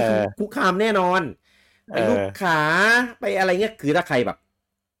นยุคนี้คือคุกคามแน่นอนไปรูปขาไปอะไรเงี้ยคือถ้าใครแบบ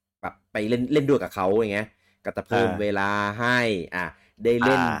ไปเล่นด้วยกับเขาอย่างเงี้ยก็จะเพิ่มเวลาให้ได้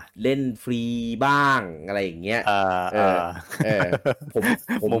เล่นฟรีบ้างอะไรอย่างเงี้ย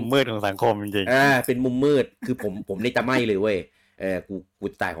มุมมืดของสังคมจริงๆเป็นมุมมืดคือผมนี่จะไม่เลยเว้ยกู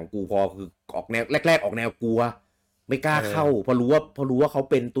จ่ายของกูพอคือออกแนวแรกๆออกแนวกลัวไม่กล้าเข้าพอรู้ว่าเขา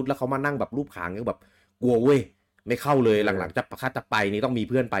เป็นตุ๊ดแล้วเขามานั่งแบบรูปขางก็แบบกลัวเว้ยไม่เข้าเลยหลังๆจะไปนี่ต้องมี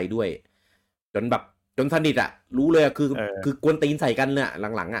เพื่อนไปด้วยจนสนิทอ่ะรู้เลยคือกวนตีนใส่กันเนี่ย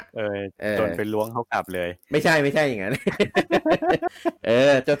หลังๆอ่ะจนไปล้วงเขากลับเลยไม่ใช่อย่างนั้น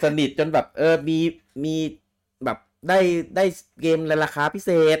จนสนิทจนแบบมีแบบได้เกมในราคาพิเ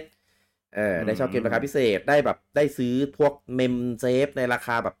ศษได้ชอบเกมราคาพิเศษได้แบบได้ซื้อพวกเมมเซฟในราค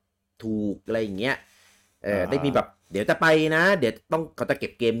าแบบถูกอะไรอย่างเงี้ยได้มีแบบเดี๋ยวจะไปนะเดี๋ยวเขาจะเก็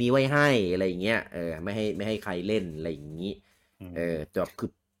บเกมนี้ไว้ให้อะไรอย่างเงี้ยไม่ให้ใครเล่นอะไรอย่างงี้จบคือ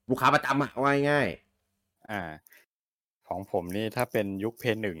ลูกค้าประจำว่าง่ายของผมนี่ถ้าเป็นยุคเพ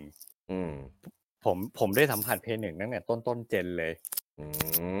ย์1ผมได้สัมผัสเพย์1ตั้งแต่ต้นเจนเลย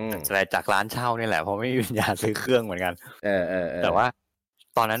แต่จากร้านเช่านี่แหละเพราะไม่มีปัญญาซื้อเครื่องเหมือนกันแต่ว่า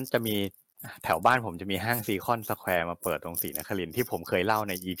ตอนนั้นจะมีแถวบ้านผมจะมีห้างซีคอนสแควร์มาเปิดตรงศรีนครินทร์ที่ผมเคยเล่า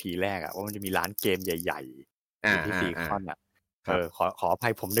ใน EP แรกว่ามันจะมีร้านเกมใหญ่ๆที่ซีคอนขออภั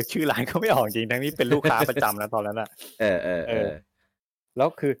ยผมนึกชื่อร้านเขาไม่ออกจริงทั้งนี้เป็นลูกค้าประจำนะตอนนั้นแล้ว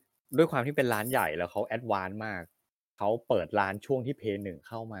คือด้วยความที่เป็นร้านใหญ่แล้วเขาแอดวานซ์มากเขาเปิดร้านช่วงที่เพย์1เ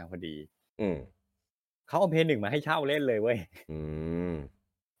ข้ามาพอดีเขาเอาเพย์1มาให้เช่าเล่นเลยเว้ย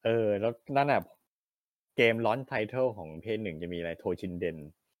แล้วนั่นน่ะเกมลอนไทเทิลของเพย์1จะมีอะไรโทชินเดน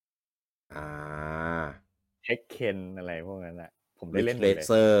เทคเคนอะไรพวกนั้นน่ะผมได้เล่นเลยเ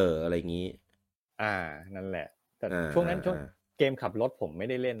ซอร์อะไรอย่างงี้นั่นแหละแต่ช่วงเกมขับรถผมไม่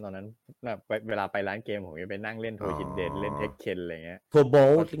ได้เล่นตอนนั้นเวลาไปร้านเกมผมจะไปนั่งเล่นโทชินเดนเล่นเทคเคนอะไรเงี้ยโทบอ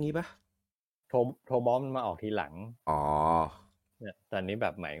ลอย่างงี้ป่ะโทบอลมันมาออกทีหลังเนี่ยตอนนี้แบ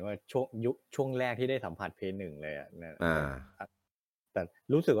บหมายว่าช่วงแรกที่ได้สัมผัสเพย์1เลยแต่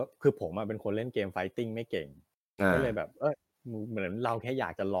รู้สึกว่าคือผมเป็นคนเล่นเกมไฟติ้งไม่เก่งก็เลยแบบเหมือนเราแค่อยา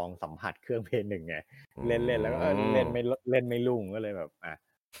กจะลองสัมผัสเครื่องเพย์1ไงเล่นแล้วก็เล่นไม่รุ่งก็เลยแบบ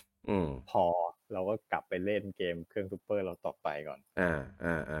พอเราก็กลับไปเล่นเกมเครื่องซูเปอร์เราต่อไปก่อน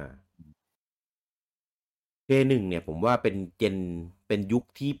P1 เนี่ยผมว่าเป็นยุค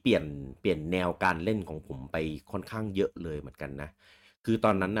ที่เปลี่ยนแนวการเล่นของผมไปค่อนข้างเยอะเลยเหมือนกันนะคือต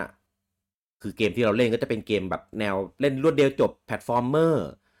อนนั้นน่ะคือเกมที่เราเล่นก็จะเป็นเกมแบบแนวเล่นรวดเดียวจบแพลตฟอร์มเมอร์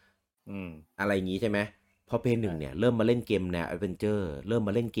อะไรอย่างงี้ใช่ไหมพอ P1 เนี่ยเริ่มมาเล่นเกมแนวแอดเวนเจอร์เริ่มม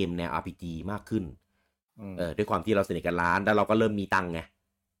าเล่นเกมแนว RPG มากขึ้นด้วยความที่เราสนิทกับร้านแล้วเราก็เริ่มมีตังค์ไง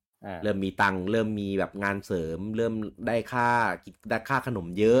เริ่มมีตังค์เริ่มมีแบบงานเสริมเริ่มได้ค่าขนม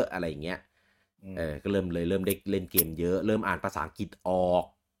เยอะอะไรอย่างเงี้ยก็เริ่มได้เล่นเกมเยอะเริ่มอ่านภาษาอังกฤษออก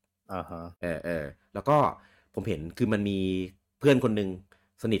แล้วก็ผมเห็นคือมันมีเพื่อนคนนึง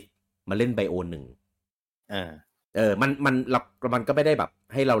สนิทมาเล่นไบโอมันก็ไม่ได้แบบ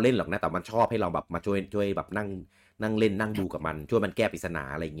ให้เราเล่นหรอกนะแต่มันชอบให้เราแบบมาช่วยแบบนั่งเล่นนั่งดูกับมันช่วยมันแก้ปริศนา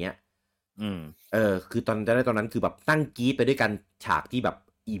อะไรอย่างเงี้ย คือตอนนั้นคือแบบตั้งกรี๊ดไปด้วยกันฉากที่แบบ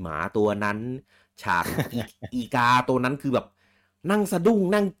อีหมาตัวนั้นฉาก อีกาตัวนั้นคือแบบนั่งสะดุ้ง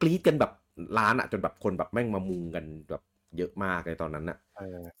นั่งกรี๊ดกันแบบร้านอะจนแบบคนแบบแม่งมามุงกันแบบเยอะมากในตอนนั้นอะ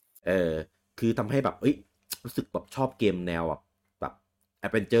คือทำให้แบบรู้สึกแบบชอบเกมแนวแบบแอ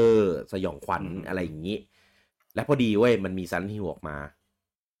ดเวนเจอร์สยองขวัญอะไรอย่างนี้และพอดีเว้ยมันมีซันฮิวออกมา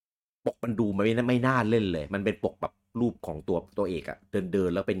ปกมันดูไม่น่าเล่นเลยมันเป็นปกแบบรูปของตัวเอกอะเดิน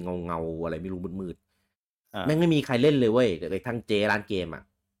แล้วเป็นเงาอะไรไม่รู้มืดแม่งไม่มีใครเล่นเลยเว้ยเลยทั้งเจร้านเกมอ่ะ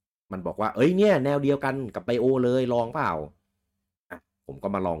มันบอกว่าเนี่ยแนวเดียวกันกับไบโอเลยลองเปล่าอ่ะผมก็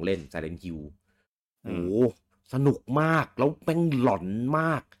มาลองเล่น Silent Hill โอ้สนุกมากแล้วแม่งหลอนม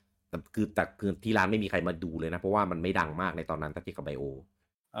ากแต่คือที่ร้านไม่มีใครมาดูเลยนะเพราะว่ามันไม่ดังมากในตอนนั้นถ้าเทียบกับไบโอ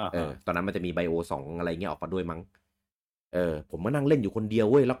ตอนนั้นมันจะมีไบโอ2อะไรเงี้ยออกมาด้วยมั้งผมมานั่งเล่นอยู่คนเดียว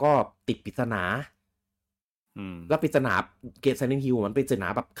เว้ยแล้วก็ติดปริศนาแล้วปริศนาเกต Silent Hill มันเป็นปริศนา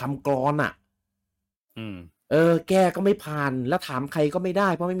แบบคำกลอนอ่ะแกก็ไม่ผ่านแล้วถามใครก็ไม่ได้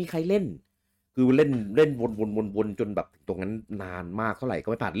เพราะไม่มีใครเล่นคือเล่นวนจนแบบตรงนั้นนานมากเท่าไหร่ก็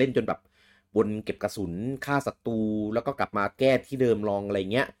ไม่ผ่านเล่นจนแบบวนเก็บกระสุนฆ่าศัตรูแล้วก็กลับมาแก้ที่เดิมลองอะไร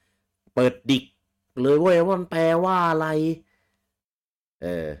เงี้ยเปิดดิกเลยเว้ยว่ามันแปลว่าอะไร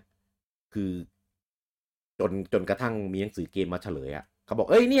คือจนกระทั่งมีหนังสือเกมมาเฉลยอ่ะเขาบอก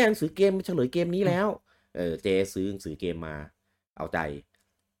เนี่ยหนังสือเกมเฉลยเกมนี้แล้วเจซื้อหนังสือเกมมาเอาใจ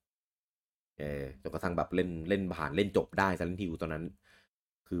จนกระทั่งแบบเล่นผ่านเล่นจบได้Silent Hillตอนนั้น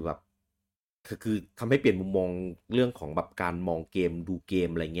คือแบบคือทำให้เปลี่ยนมุมมองเรื่องของแบบการมองเกมดูเกม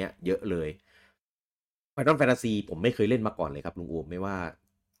อะไรเงี้ยเยอะเลย Final Fantasy ผมไม่เคยเล่นมาก่อนเลยครับลุงโอมไม่ว่า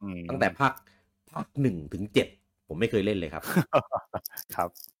ตั้งแต่ภาค1 ถึง 7ผมไม่เคยเล่นเลยครับ ครับ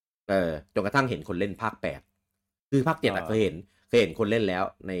จนกระทั่งเห็นคนเล่นภาค8คือภาค7เคยเห็นคนเล่นแล้ว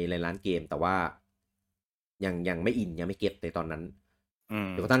ในร้านเกมแต่ว่ายังไม่อินยังไม่เก็ตในตอนนั้น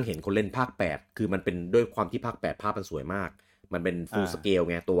จนกระทั่งเห็นคนเล่นภาค8คือมันเป็นด้วยความที่ภาค8ภาพมันสวยมากมันเป็น full scale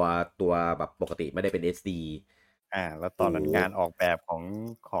ไงตัวแบบปกติไม่ได้เป็น SD แล้วตอนนั้นงานออกแบบข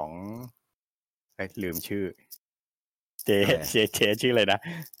องลืมชื่อเจชื่ออะไรนะ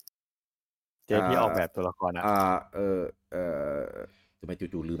เจที่ออกแบบตัวละครทำไม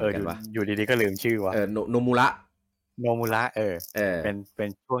จู่ๆลืมกันวะอยู่ดีๆก็ลืมชื่อวะโนมุระเป็น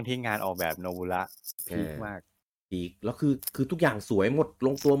ช่วงที่งานออกแบบโนมุระพีคมากพีคแล้วคือทุกอย่างสวยหมดล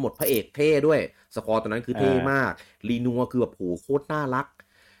งตัวหมดพระเอกเท่ด้วยสกอร์ตอนนั้นคือเท่มากรีนัวคือแบบโหโคตรน่ารัก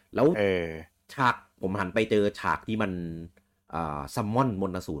แล้วฉากผมหันไปเจอฉากที่มันซัมมอนม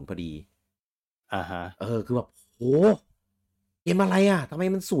นต์อสูรพอดีคือแบบโหเกมอะไรทำไม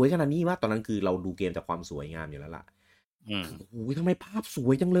มันสวยขนาดนี้วะตอนนั้นคือเราดูเกมจากความสวยงามอยู่แล้วล่ะโอ้ยทำไมภาพสว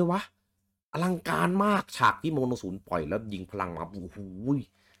ยจังเลยวะอลังการมากฉากที่โมโนศูนย์ปล่อยแล้วยิงพลังมาโอ้โห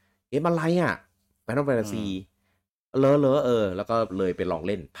เกมอะไรFinal Fantasy เลอะแล้วก็เลยไปลองเ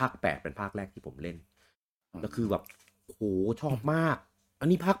ล่นภาค8เป็นภาคแรกที่ผมเล่นแล้วคือแบบโหชอบมากอัน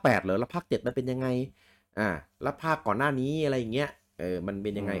นี้ภาค8เหรอแล้วภาค7มันเป็นยังไงแล้วภาคก่อนหน้านี้อะไรอย่างเงี้ยมันเป็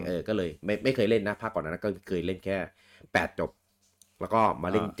นยังไงก็เลยไม่เคยเล่นนะภาคก่อนนั้นก็เคยเล่นแค่8จบแล้วก็มา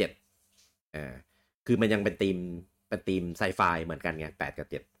เล่น7คือมันยังเป็นทีมไซไฟเหมือนกันไง8กับ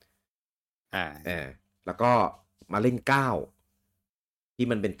7แล้วก็มาเล่น9ที่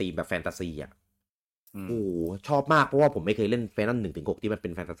มันเป็นทีมแบบแฟนตาซีโอ้ชอบมากเพราะว่าผมไม่เคยเล่นแฟนนั่น1 ถึง 6ที่มันเป็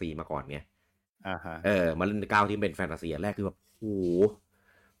นแฟนตาซีมาก่อนไงมาเล่น9ที่เป็นแฟนตาซีแรกคือแบบโอ้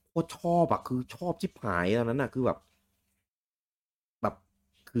โคตรชอบคือชอบชิบหายตอนนั้นคือแบบ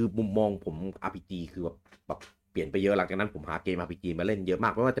คือมุมมองผม RPG คือแบบเปลี่ยนไปเยอะหลังจากนั้นผมหาเกม RPG มาเล่นเยอะมา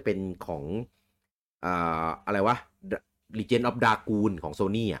กไม่ว่าจะเป็นของอะไรวะ Legend of Dragoon ของ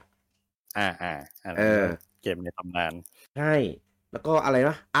Sony เกมในตำนานใช่แล้วก็อะไรน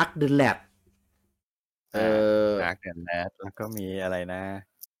ะ Ark the Lad Ark the Lad แล้วก็มีอะไรนะ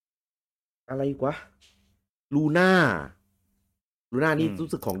อะไรกว่าลูน่านี่รู้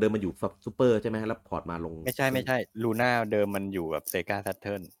สึกของเดิมมันอยู่ซูเปอร์ใช่ไหมแล้วพอร์ตมาลงไม่ใช่ลูน่าเดิมมันอยู่กับเซกาแซตเ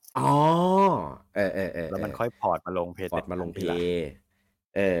ทิร์นแล้วมันค่อยพอร์ตมาลงเพย์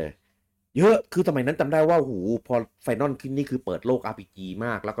เยอะคือสมัยนั้นจำได้ว่าหูพอไฟนอลขึ้นนี่คือเปิดโลก RPG ม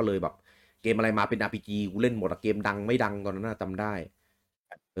ากแล้วก็เลยแบบเกมอะไรมาเป็น RPG กูเล่นหมดเกมดังไม่ดังตอนนั้นจำได้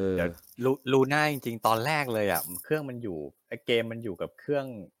ลูน่าจริงๆตอนแรกเลยเครื่องมันอยู่เกมมันอยู่กับเครื่อง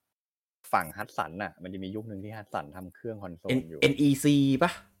ฝั่งฮัตสันมันจะมียุคนึงที่ฮัตสันทำเครื่องคอนโซลอยู่ NEC ป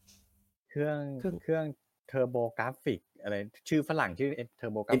ะเครื่องเทอร์โบกราฟิกอะไรชื่อฝรั่งชื่อเทอ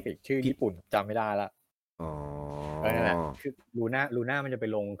ร์โบกราฟิกชื่อญี่ปุ่นจำไม่ได้ละนั่นแหละคือลูน่ามันจะไป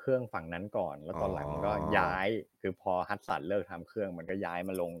ลงเครื่องฝั่งนั้นก่อนแล้วตอนหลังมันก็ย้ายคือพอฮัตสันเลิกทำเครื่องมันก็ย้าย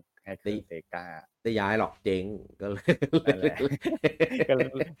มาลงให้เครื่องเซกาได้ย้ายหรอกเจ๊งก็เลยนั่นแหละ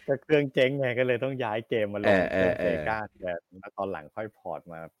ก็เครื่องเจ๊งไงก็เลยต้องย้ายเกมมาลงเครื่องเซกาแต่แล้วตอนหลังค่อยพอร์ต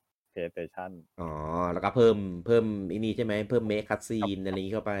มา PlayStation อ๋อแล้วก็เพิ่มไอ้นี่ใช่ไหมเพิ่มเมคคัตซีนอะไร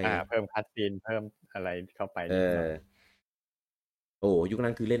นี้เข้าไปเพิ่มคัตซีนเพิ่มอะไรเข้าไปนิดหน่อยโอ้ยุค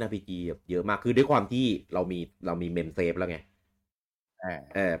นั้นคือเล่น RPG แบบเยอะมากคือด้วยความที่เรามีเมมเซฟแล้วไง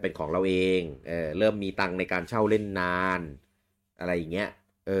เป็นของเราเองเริ่มมีตังค์ในการเช่าเล่นนานอะไรอย่างเงี้ย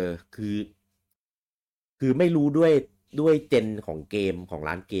คือไม่รู้ด้วยเจนของเกมของ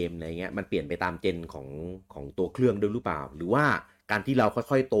ร้านเกมอะไรเงี้ยมันเปลี่ยนไปตามเจนของตัวเครื่องด้วยหรือเปล่าหรือว่าการที่เรา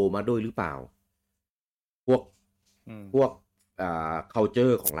ค่อยๆโตมาด้วยหรือเปล่าพวกพวก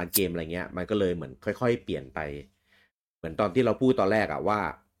culture ของร้านเกมอะไรเงี้ยมันก็เลยเหมือนค่อยๆเปลี่ยนไปเหมือนตอนที่เราพูดตอนแรกอะว่า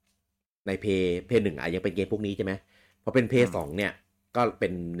ในเพย์หนึ่งอะยังเป็นเกมพวกนี้ใช่ไหมพอเป็นเพย์สองเนี่ยก็เป็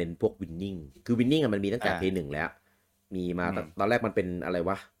นเน้นพวกวินนิ่งคือวินนิ่งอะมันมีตั้งแต่เพย์หนึ่งแล้วมีมาตอนแรกมันเป็นอะไร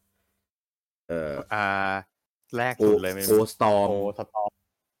วะแรกสุดเลยโกสตอม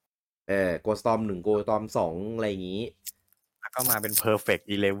โกสตอม1โกสตอม2อะไรอย่างงี้แล้วก็มาเป็น Perfect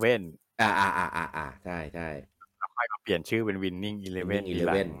 11ใช่ใช่แล้วค่อยมาเปลี่ยนชื่อเป็น Winning 11ทีห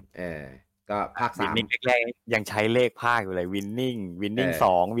ลังก็ภาค3 Winning แรกๆยังใช้เลขภาคอยู่เลย Winning 2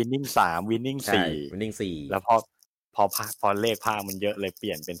 Winning 3 Winning 4 Winning 4แล้วพอเลขภาคมันเยอะเลยเป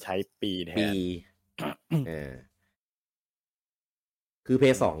ลี่ยนเป็นใช้ปีแทนคือเพ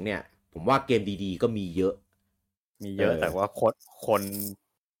ย์สองเนี่ยผมว่าเกมดีๆก็มีเยอะแต่ว่า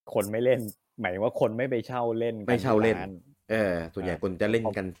คนไม่เล่นหมายว่าคนไม่ไปเช่าเล่นไม่เช่าเล่นส่วนใหญ่คนจะเล่น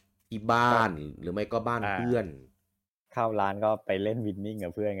กันที่บ้านหรือไม่ก็บ้านเพื่อนเข้าร้านก็ไปเล่นวินนิ่งกั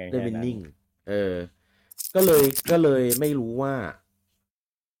บเพื่อนไงเล่นวินนิ่งก็เลยไม่รู้ว่า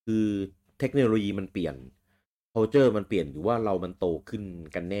คือเทคโนโลยีมันเปลี่ยนculture มันเปลี่ยนหรือว่าเรามันโตขึ้น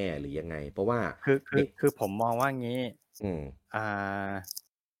กันแน่หรือยังไงเพราะว่าคือผมมองว่างี้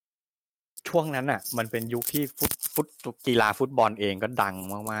ช่วงนั้นอ่ะมันเป็นยุคที่กีฬาฟุตบอลเองก็ดัง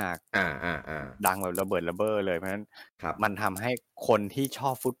มากๆดังแบบระเบิดระเบ้อเลยเพราะฉะนั้นมันทำให้คนที่ชอ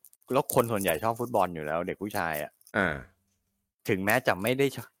บแล้วคนส่วนใหญ่ชอบฟุตบอลอยู่แล้วเด็กผู้ชายอ่ะถึงแม้จะไม่ไ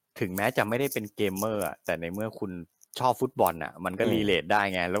ด้เป็นเกมเมอร์อ่ะแต่ในเมื่อคุณชอบฟุตบอลอ่ะมันก็รีเลทได้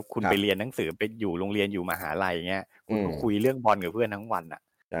ไงแล้วคุณไปเรียนหนังสือไปอยู่โรงเรียนอยู่มหาลัยเงี้ยคุณก็คุยเรื่องบอลกับเพื่อนทั้งวันอ่ะ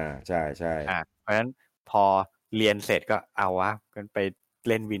ใช่ใช่เพราะฉะนั้นพอเรียนเสร็จก็เอาวะกันไป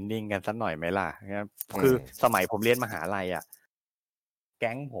เล่นวินนิ่งกันสักหน่อยไหมล่ะคือสมัยผมเรียนมหาลัยอ่ะแ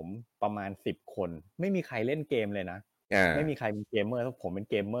ก๊งผมประมาณ10 คนไม่มีใครเล่นเกมเลยนะไม่มีใครเป็นเกมเมอร์ผมเป็น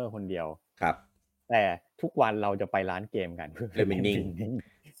เกมเมอร์คนเดียวครับแต่ทุกวันเราจะไปร้านเกมกันเพื่อเล่นวินนิ่ง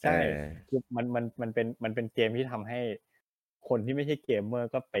ใช่คือมันเป็นเกมที่ทำให้คนที่ไม่ใช่เกมเมอร์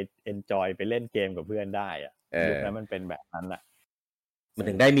ก็ไปเอนจอยไปเล่นเกมกับเพื่อนได้อ่ะยุคนั้นมันเป็นแบบนั้นแหละมัน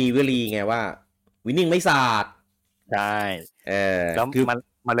ถึงได้มีวลีไงว่าวินนิ่งไม่สาดใช่แล้ว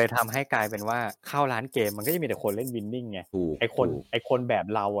มันเลยทำให้กลายเป็นว่าเข้าร้านเกมมันก็จะมีแต่คนเล่นวินนิ่งไงไอคนแบบ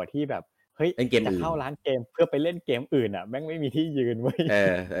เราอ่ะที่แบบเฮ้ยจะเข้าร้านเกมเพื่อไปเล่นเกมอื่นอ่ะแม่งไม่มีที่ยืนเว้ย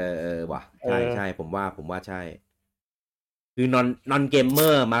ว่ะใช่ผมว่าใช่คือนอนเกมเมอ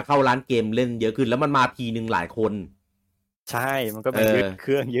ร์มาเข้าร้านเกมเล่นเยอะขึ้นแล้วมันมาทีนึงหลายคนใช่มันก็เป็นยึดเค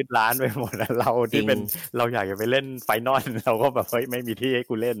รื่องยึดร้านไปหมดแล้วเราที่เป็นเราอยากจะไปเล่นไฟนอลเราก็แบบเฮ้ยไม่มีที่ให้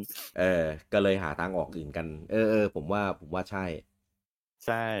กูเล่นก็เลยหาทางออกอื่นกันผมว่าใช่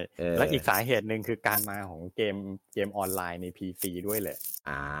และอีกสาเหตุหนึ่งคือการมาของเกมออนไลน์ใน PC ด้วยแหละ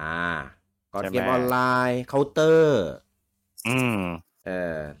ก่อนเกมออนไลน์เคาน์เตอร์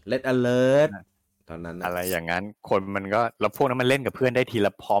เลดอเลิร์ตตอนนั้นอะไรอย่างนั้นคนมันก็แล้วพวกนั้นมันเล่นกับเพื่อนได้ทีล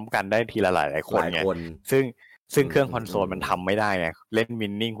ะพร้อมกันได้ทีละหลายคนไงซึ่งเครื่องคอนโซลมันทำไม่ได้ไงเล่นวิ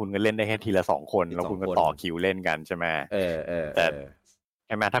นนิ่งคุณก็เล่นได้แค่ทีละ2 คนแล้วคุณก็ต่อคิวเล่นกันใช่ไหมแต่ใ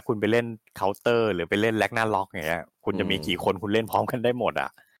ช่ไหมถ้าคุณไปเล่นเคาน์เตอร์หรือไปเล่นแล็กนาล็อกอย่างเงี้ยคุณจะมีกี่คนคุณเล่นพร้อมกันได้หมดอ่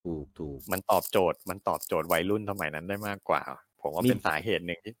ะถูกมันตอบโจทย์วัยรุ่นสมัยนั้นได้มากกว่าผมว่าเป็นสาเหตุห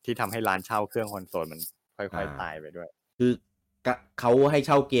นึ่งที่ทำให้ร้านเช่าเครื่องคอนโซลมันค่อยๆตายไปด้วยคือเขาให้เ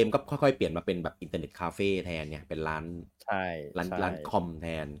ช่าเกมก็ค่อยๆเปลี่ยนมาเป็นแบบอินเทอร์เน็ตคาเฟ่แทนเนี่ยเป็นร้านร้านคอมแท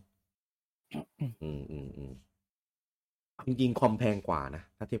นจริงๆคอมแพงกว่านะ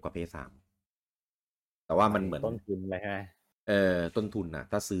ถ้าเทียบกับ PS3 แต่ว่ามันเหมือนต้นทุนเลยฮะต้นทุนนะ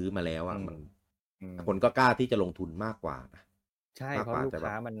ถ้าซื้อมาแล้วอ่ะมันคนก็กล้าที่จะลงทุนมากกว่านะใช่เพราะลูก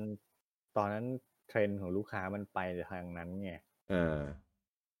ค้ามันตอนนั้นเทรนด์ของลูกค้ามันไปทางนั้นไง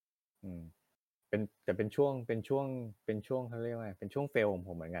แต่เป็นช่วงเขาเรียกว่าเป็นช่วงเฟลของผ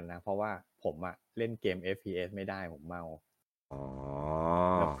มเหมือนกันนะเพราะว่าผมอะเล่นเกม FPS ไม่ได้ผมเมา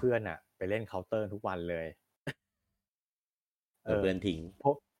แล้วเพื่อนอะไปเล่นเคาน์เตอร์ทุกวันเลยเพื่อนทิ้ง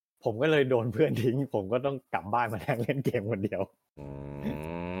ผมก็เลยโดนเพื่อนทิ้งผมก็ต้องกลับบ้านมานั่งเล่นเกมคนเดียว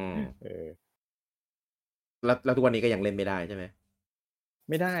แล้วทุกวันนี้ก็ยังเล่นไม่ได้ใช่ไหม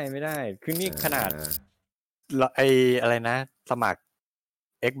ไม่ได้คือนี่ขนาดอะไรนะสมัคร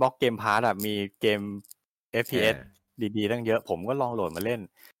Xbox Game Pass อ่ะมีเกม FPS ดีๆตั้งเยอะผมก็ลองโหลดมาเล่น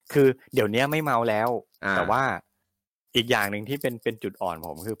คือเดี๋ยวนี้ไม่เมาแล้วแต่ว่าอีกอย่างหนึ่งที่เป็นจุดอ่อนผ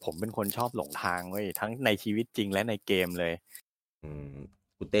มคือผมเป็นคนชอบหลงทางเว้ยทั้งในชีวิตจริงและในเกมเลย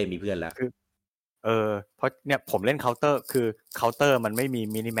คุณเต้มีเพื่อนแล้วคือเพราะเนี่ยผมเล่นเคาน์เตอร์คือเคาน์เตอร์มันไม่มี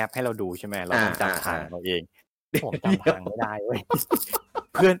มินิแมปให้เราดูใช่ไหมเราต้องจำทางเราเองผมจำทางไม่ได้เว้ย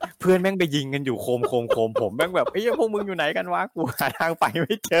เพื่อนแม่งไปยิงกันอยู่โคมผมแม่งแบบเอ้ยพวกมึงอยู่ไหนกันวะกูหาทางไปไ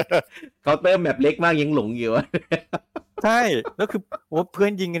ม่เจอเคาน์เตอร์แมปเล็กมากยังหลงอยู่ใช่แล้วคือเพื่อ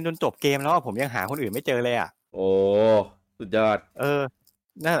นยิงกันจนจบเกมแล้วผมยังหาคนอื่นไม่เจอเลยอ่ะโอ้สุดยอด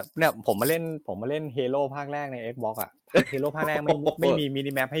เนี่ยผมมาเล่นเฮโร่ภาคแรกใน Xbox อ่ะเฮโร่ภาคแรกไม่มีมิ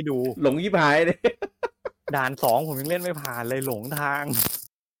นิแมปให้ดูหลงยิบหายเลยด่าน2ผมยังเล่นไม่ผ่านเลยหลงทาง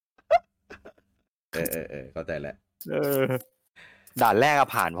เข้าใจแล้วด่านแรก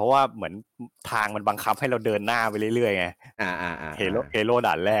ผ่านเพราะว่าเหมือนทางมันบังคับให้เราเดินหน้าไปเรื่อยๆไงเฮโร่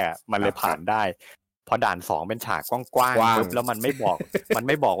ด่านแรกมันเลยผ่านได้พอด่าน2เป็นฉากกว้างๆปุ๊บแล้วมันไม่บ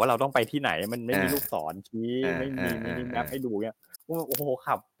อกว่าเราต้องไปที่ไหนมันไม่มีลูกศรชี้ไม่มีมินิแมปให้ดูเงี้ยโอ้โห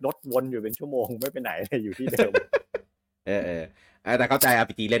ขับรถวนอยู่เป็นชั่วโมงไม่ไปไหนเลยอยู่ที่เดิมแต่เข้าใจ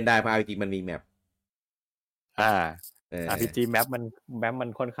RPG เล่นได้เพราะ RPG มันมีแมปRPG แมปมัน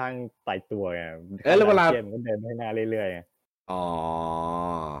ค่อนข้างตายตัวไงแล้วเวลาเกมก็เดินให้หน้าเรื่อยๆ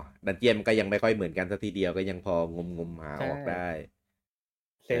ดันเจียมก็ยังไม่ค่อยเหมือนกันสักทีเดียวก็ยังพองมหาออกได้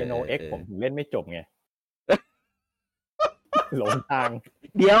เซโนเอ็กผมเล่นไม่จบไงหลงทาง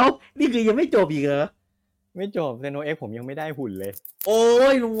เดี๋ยวนี่คือยังไม่จบอีกเหรอไม่จบเซโนเอ็กผมยังไม่ได้หุ่นเลยโอ้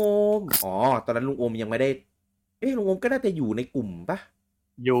ยลุงโอมตอนนั้นลุงโอมยังไม่ได้ลุงโอมก็น่าจะอยู่ในกลุ่มปะ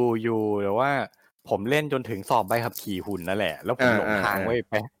อยู่แต่ว่าผมเล่นจนถึงสอบใบขับขี่หุ่นนั่นแหละแล้วผมหลงทางไว้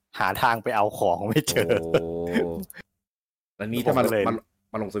ไปหาทางไปเอาของไม่เจอแล้วนี้ถ้า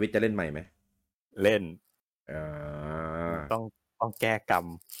มาลงสวิตจะเล่นใหม่ไหมเล่นต้องแก้กรรม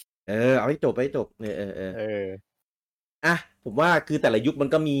เอาให้จบผมว่าคือแต่ละยุคมัน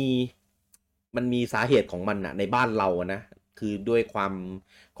ก็มันมีสาเหตุของมันในบ้านเรานะคือด้วยความ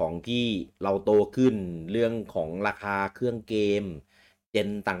ของที่เราโตขึ้นเรื่องของราคาเครื่องเกมเจน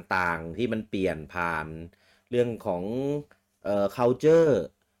ต่างๆที่มันเปลี่ยนผ่านเรื่องของculture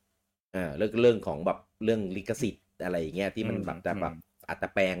เรื่องของแบบเรื่องลิขสิทธิ์อะไรอย่างเงี้ยที่มันแบบอาจจะ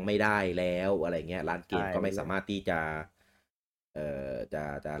แปลงไม่ได้แล้วอะไรเงี้ยร้านเกมก็ไม่สามารถที่จะ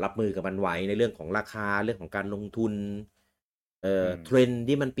จะรับมือกับมันไหวในเรื่องของราคาเรื่องของการลงทุนเทรนด์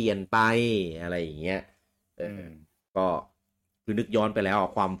ที่มันเปลี่ยนไปอะไรอย่างเงี้ยก็คือนึกย้อนไปแล้ว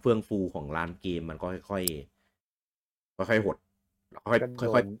ความเฟื่องฟูของร้านเกมมันก็ค่อยหดค่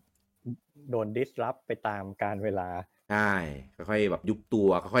อยโดนดิสรับไปตามกาลเวลาใช่ค่อยๆแบบยุบตัว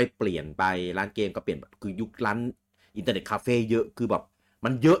ค่อยๆเปลี่ยนไปร้านเกมก็เปลี่ยนคือยุคร้านอินเทอร์เน็ตคาเฟ่เยอะคือแบบมั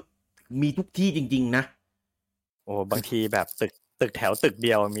นเยอะมีทุกที่จริงๆนะโอ้บางทีแบบตึกแถวตึกเ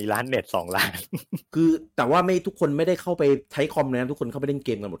ดียวมีร้านเน็ต2 ร้านคือแต่ว่าไม่ทุกคนไม่ได้เข้าไปใช้คอมนะทุกคนเข้าไปเล่นเก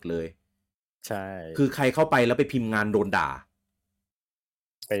มกันหมดเลยใช่คือใครเข้าไปแล้วไปพิมพ์งานโดนด่า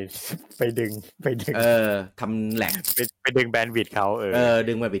ไปดึงทำแหลกไปดึงแบนด์วิดต์เขา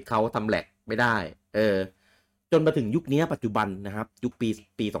ดึงแบนด์วิดต์เขาทำแหลกไม่ได้จนมาถึงยุคนี้ปัจจุบันนะครับยุค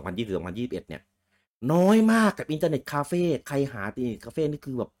ปี2020-2021เนี่ยน้อยมากกับอินเทอร์เน็ตคาเฟ่ใครหาอินเทอร์เน็ตคาเฟ่นี่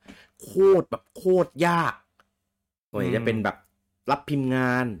คือแบบโคตรยากจะเป็นแบบรับพิมพ์ง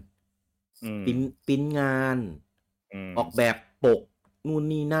านปิ้นงานออกแบบปกนู่น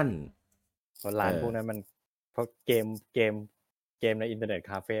นี่นั่นเพราะร้านพวกนั้นมันเพราะเกมในอินเทอร์เน็ต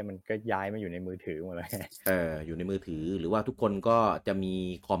คาเฟ่มันก็ย้ายมาอยู่ในมือถือหมดเลยอยู่ในมือถือหรือว่าทุกคนก็จะมี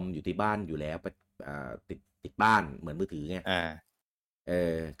คอมอยู่ที่บ้านอยู่แล้วติดบ้านเหมือนมือถือไง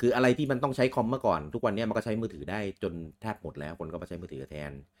คืออะไรที่มันต้องใช้คอมเมื่อก่อนทุกวันนี้มันก็ใช้มือถือได้จนแทบหมดแล้วคนก็มาใช้มือถือแท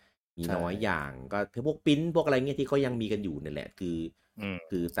นมีน้อยอย่างก็พวกปิ้นพวกอะไรเงี้ยที่เขายังมีกันอยู่นี่แหละ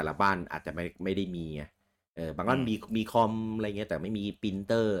คือแต่ละบ้านอาจจะไม่ได้มีบางบ้านมีคอมอะไรเงี้ยแต่ไม่มีปรินเ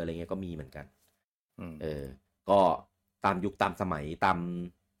ตอร์อะไรเงี้ยก็มีเหมือนกันก็ตามยุคตามสมัยตา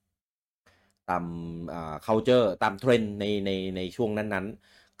มculture ตามเทรนด์ในช่วงนั้น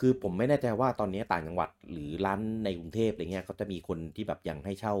ๆคือผมไม่แน่ใจว่าตอนนี้ต่างจังหวัดหรือร้านในกรุงเทพอะไรเงี้ยเขาจะมีคนที่แบบยังใ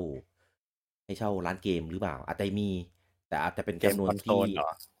ห้เช่าร้านเกมหรือเปล่าอาจจะมีแต่อาจจะเป็นจำนวนที่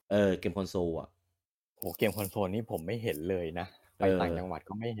เกมคอนโซลโอ้เกมคอนโซลนี่ผมไม่เห็นเลยนะไปต่างจังหวัด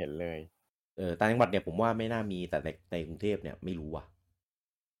ก็ไม่เห็นเลยต่างจังหวัดเนี่ยผมว่าไม่น่ามีแต่ในกรุงเทพเนี่ยไม่รู้ว่ะ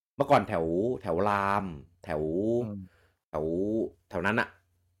เมื่อก่อนแถวรามแถวนั้นอะ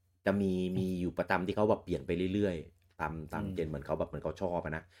จะมีอยู่ประจำที่เขาแบบเปลี่ยนไปเรื่อยๆตามเจนเหมือนเขาชอบ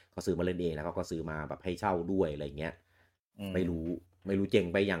นะเขาซื้อมาเล่นเองแล้วเขาก็ซื้อมาแบบให้เช่าด้วยอะไรเงี้ยไม่รู้เจ๋ง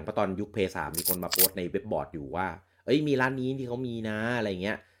ไปอย่างเพราะตอนยุคเพย์3มีคนมาโพสในเว็บบอร์ดอยู่ว่ามีร้านนี้ที่เขามีนะอะไรเ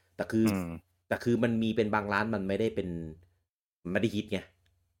งี้ยแต่คือมันมีเป็นบางร้านมันไม่ได้ฮิตไง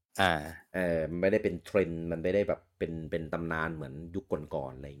มันไม่ได้เป็นเทรนด์มันไม่ได้แบบ เป็นตำนานเหมือนยุคก่อ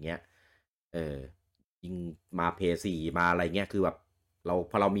นๆอะไรเงี้ยยิ่งมาเพย์4มาอะไรเงี้ยคือแบบ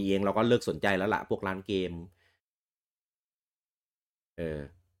พอเรามีเองเราก็เลิกสนใจแล้วล่ะพวกร้านเกม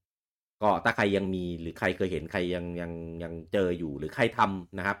ก็ถ้าใครยังมีหรือใครเคยเห็นใครยังเจออยู่หรือใครท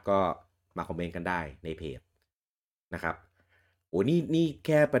ำนะครับก็มาคอมเมนต์กันได้ในเพจนะครับโอ้นี่แ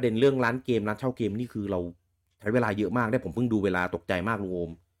ค่ประเด็นเรื่องร้านเกมร้านเช่าเกมนี่คือเราใช้เวลาเยอะมากได้ผมเพิ่งดูเวลาตกใจมากลุงโอ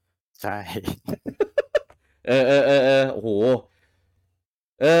มใช่ โอ้โห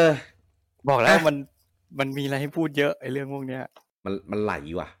บอกแล้วมันมีอะไรให้พูดเยอะไอ้เรื่องพวกเนี้ยมันไหล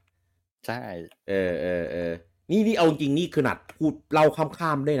ว่ะใช่นี่เอาจริงนี่ขนาดพูดเล่าข้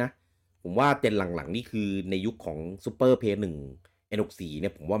ามๆด้วยนะผมว่าเจนหลังๆนี่คือในยุคของซูเปอร์เพย์1 N64 เนี่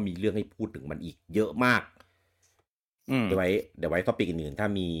ยผมว่ามีเรื่องให้พูดถึงมันอีกเยอะมากเดี๋ยวไว้ท็อปิกอื่นถ้า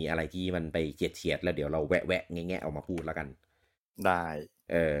มีอะไรที่มันไปเฉียดแล้วเดี๋ยวเราแวะแง่ๆเอามาพูดแล้วกันได้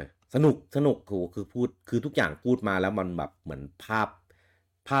สนุกคือพูดคือทุกอย่างพูดมาแล้วมันแบบเหมือนภ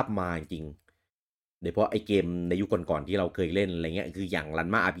าพมาจริงโดยเฉพาะไอเกมในยุคก่อนๆที่เราเคยเล่นอะไรเงี้ยคืออย่างรัน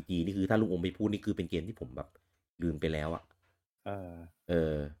มา RPG นี่คือถ้าลุงอมไปพูดนี่คือเป็นเกมที่ผมแบบลืมไปแล้วอะ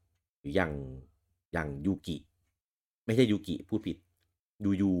หรืออย่างยูกิไม่ใช่ยูกิพูดผิด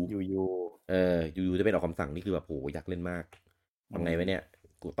ยูยูจะเป็นออกคำสั่งนี่คือแบบโหอยากเล่นมากทำไงวะเนี่ย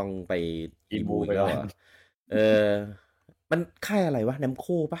กูต้องไปอีบูอีกแล้วมันค่ายอะไรวะแนมโค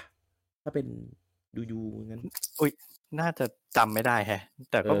ปะถ้าเป็นยูงั้นอุ้ยน่าจะจำไม่ได้แฮะ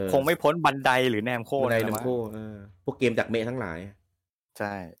แต่ก็คงไม่พ้นบันไดหรือแนมโคบันไดแนมโคพวกเกมจากเมะทั้งหลายใ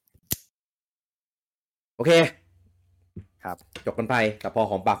ช่โอเคครับจบกันไปแต่พอ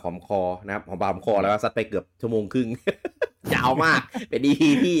หอมปากหอมคอนะครับหอมปากหอมคอแล้วซัดไปเกือบชั่วโมงครึ่ง ยาวมากเป็น EP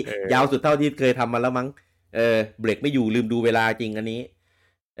ที่ยาวสุดเท่าที่เคยทำมาแล้วมั้งเบรกไม่อยู่ลืมดูเวลาจริงอันนี้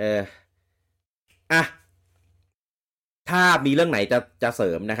ถ้ามีเรื่องไหนจะเสริ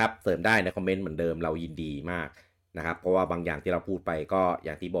มนะครับเสริมได้ในคอมเมนต์เหมือนเดิมเรายินดีมากนะครับเพราะว่าบางอย่างที่เราพูดไปก็อ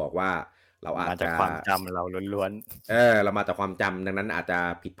ย่างที่บอกว่าเราอาจจะมาจากความจำเราล้วนๆเรามาจากความจำดังนั้นอาจจะ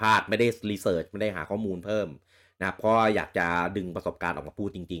ผิดพลาดไม่ได้รีเสิร์ชไม่ได้หาข้อมูลเพิ่มนะครับเพราะอยากจะดึงประสบการณ์ออกมาพูด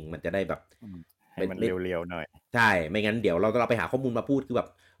จริงๆมันจะได้แบบให้มันเรียวๆหน่อยใช่ไม่งั้นเดี๋ยวเราต้องไปหาข้อมูลมาพูดคือแบบ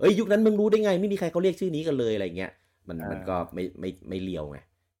ยุคนั้นมึงรู้ได้ไงไม่มีใครเขาเรียกชื่อนี้กันเลยอะไรเงี้ยมันก็ไม่เรียวไง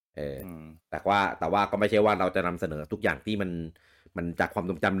แต่ว่าก็ไม่ใช่ว่าเราจะนำเสนอทุกอย่างที่มันจากความ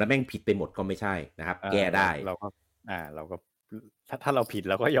ทรงจำแล้วแม่งผิดไปหมดก็ไม่ใช่นะครับแก้ได้เราก็ถ้าเราผิด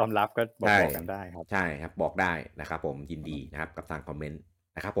เราก็ยอมรับก็บอกกันได้ครับใช่ครับบอกได้นะครับผมยินดีนะครับกับทางคอมเมนต์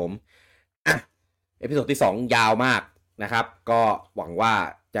นะครับผมเอพิโซดที่2ยาวมากนะครับก็หวังว่า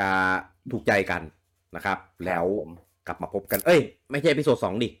จะถูกใจกันนะครับแล้วกลับมาพบกันไม่ใช่เอพิโซด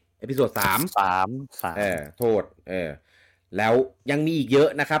2ดิเอพิโซด3โทษแล้วยังมีอีกเยอะ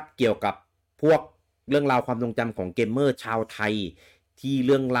นะครับเกี่ยวกับพวกเรื่องราวความทรงจำของเกมเมอร์ชาวไทยที่เ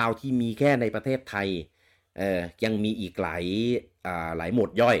รื่องราวที่มีแค่ในประเทศไทยยังมีอีกหลายหมว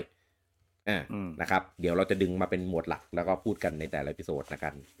ดย่อยนะครับเดี๋ยวเราจะดึงมาเป็นหมวดหลักแล้วก็พูดกันในแต่ละเอพิโซดนะครั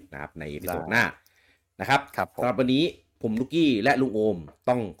บในเอพิโซดหน้านะครับสำหรับวันนี้ผมลูกกี้และลุงโอม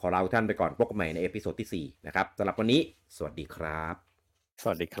ต้องขอลาท่านไปก่อนพบกันใหม่ในเอพิโซดที่4นะครับสำหรับวันนี้สวัสดีครับส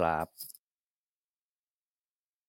วัสดีครับ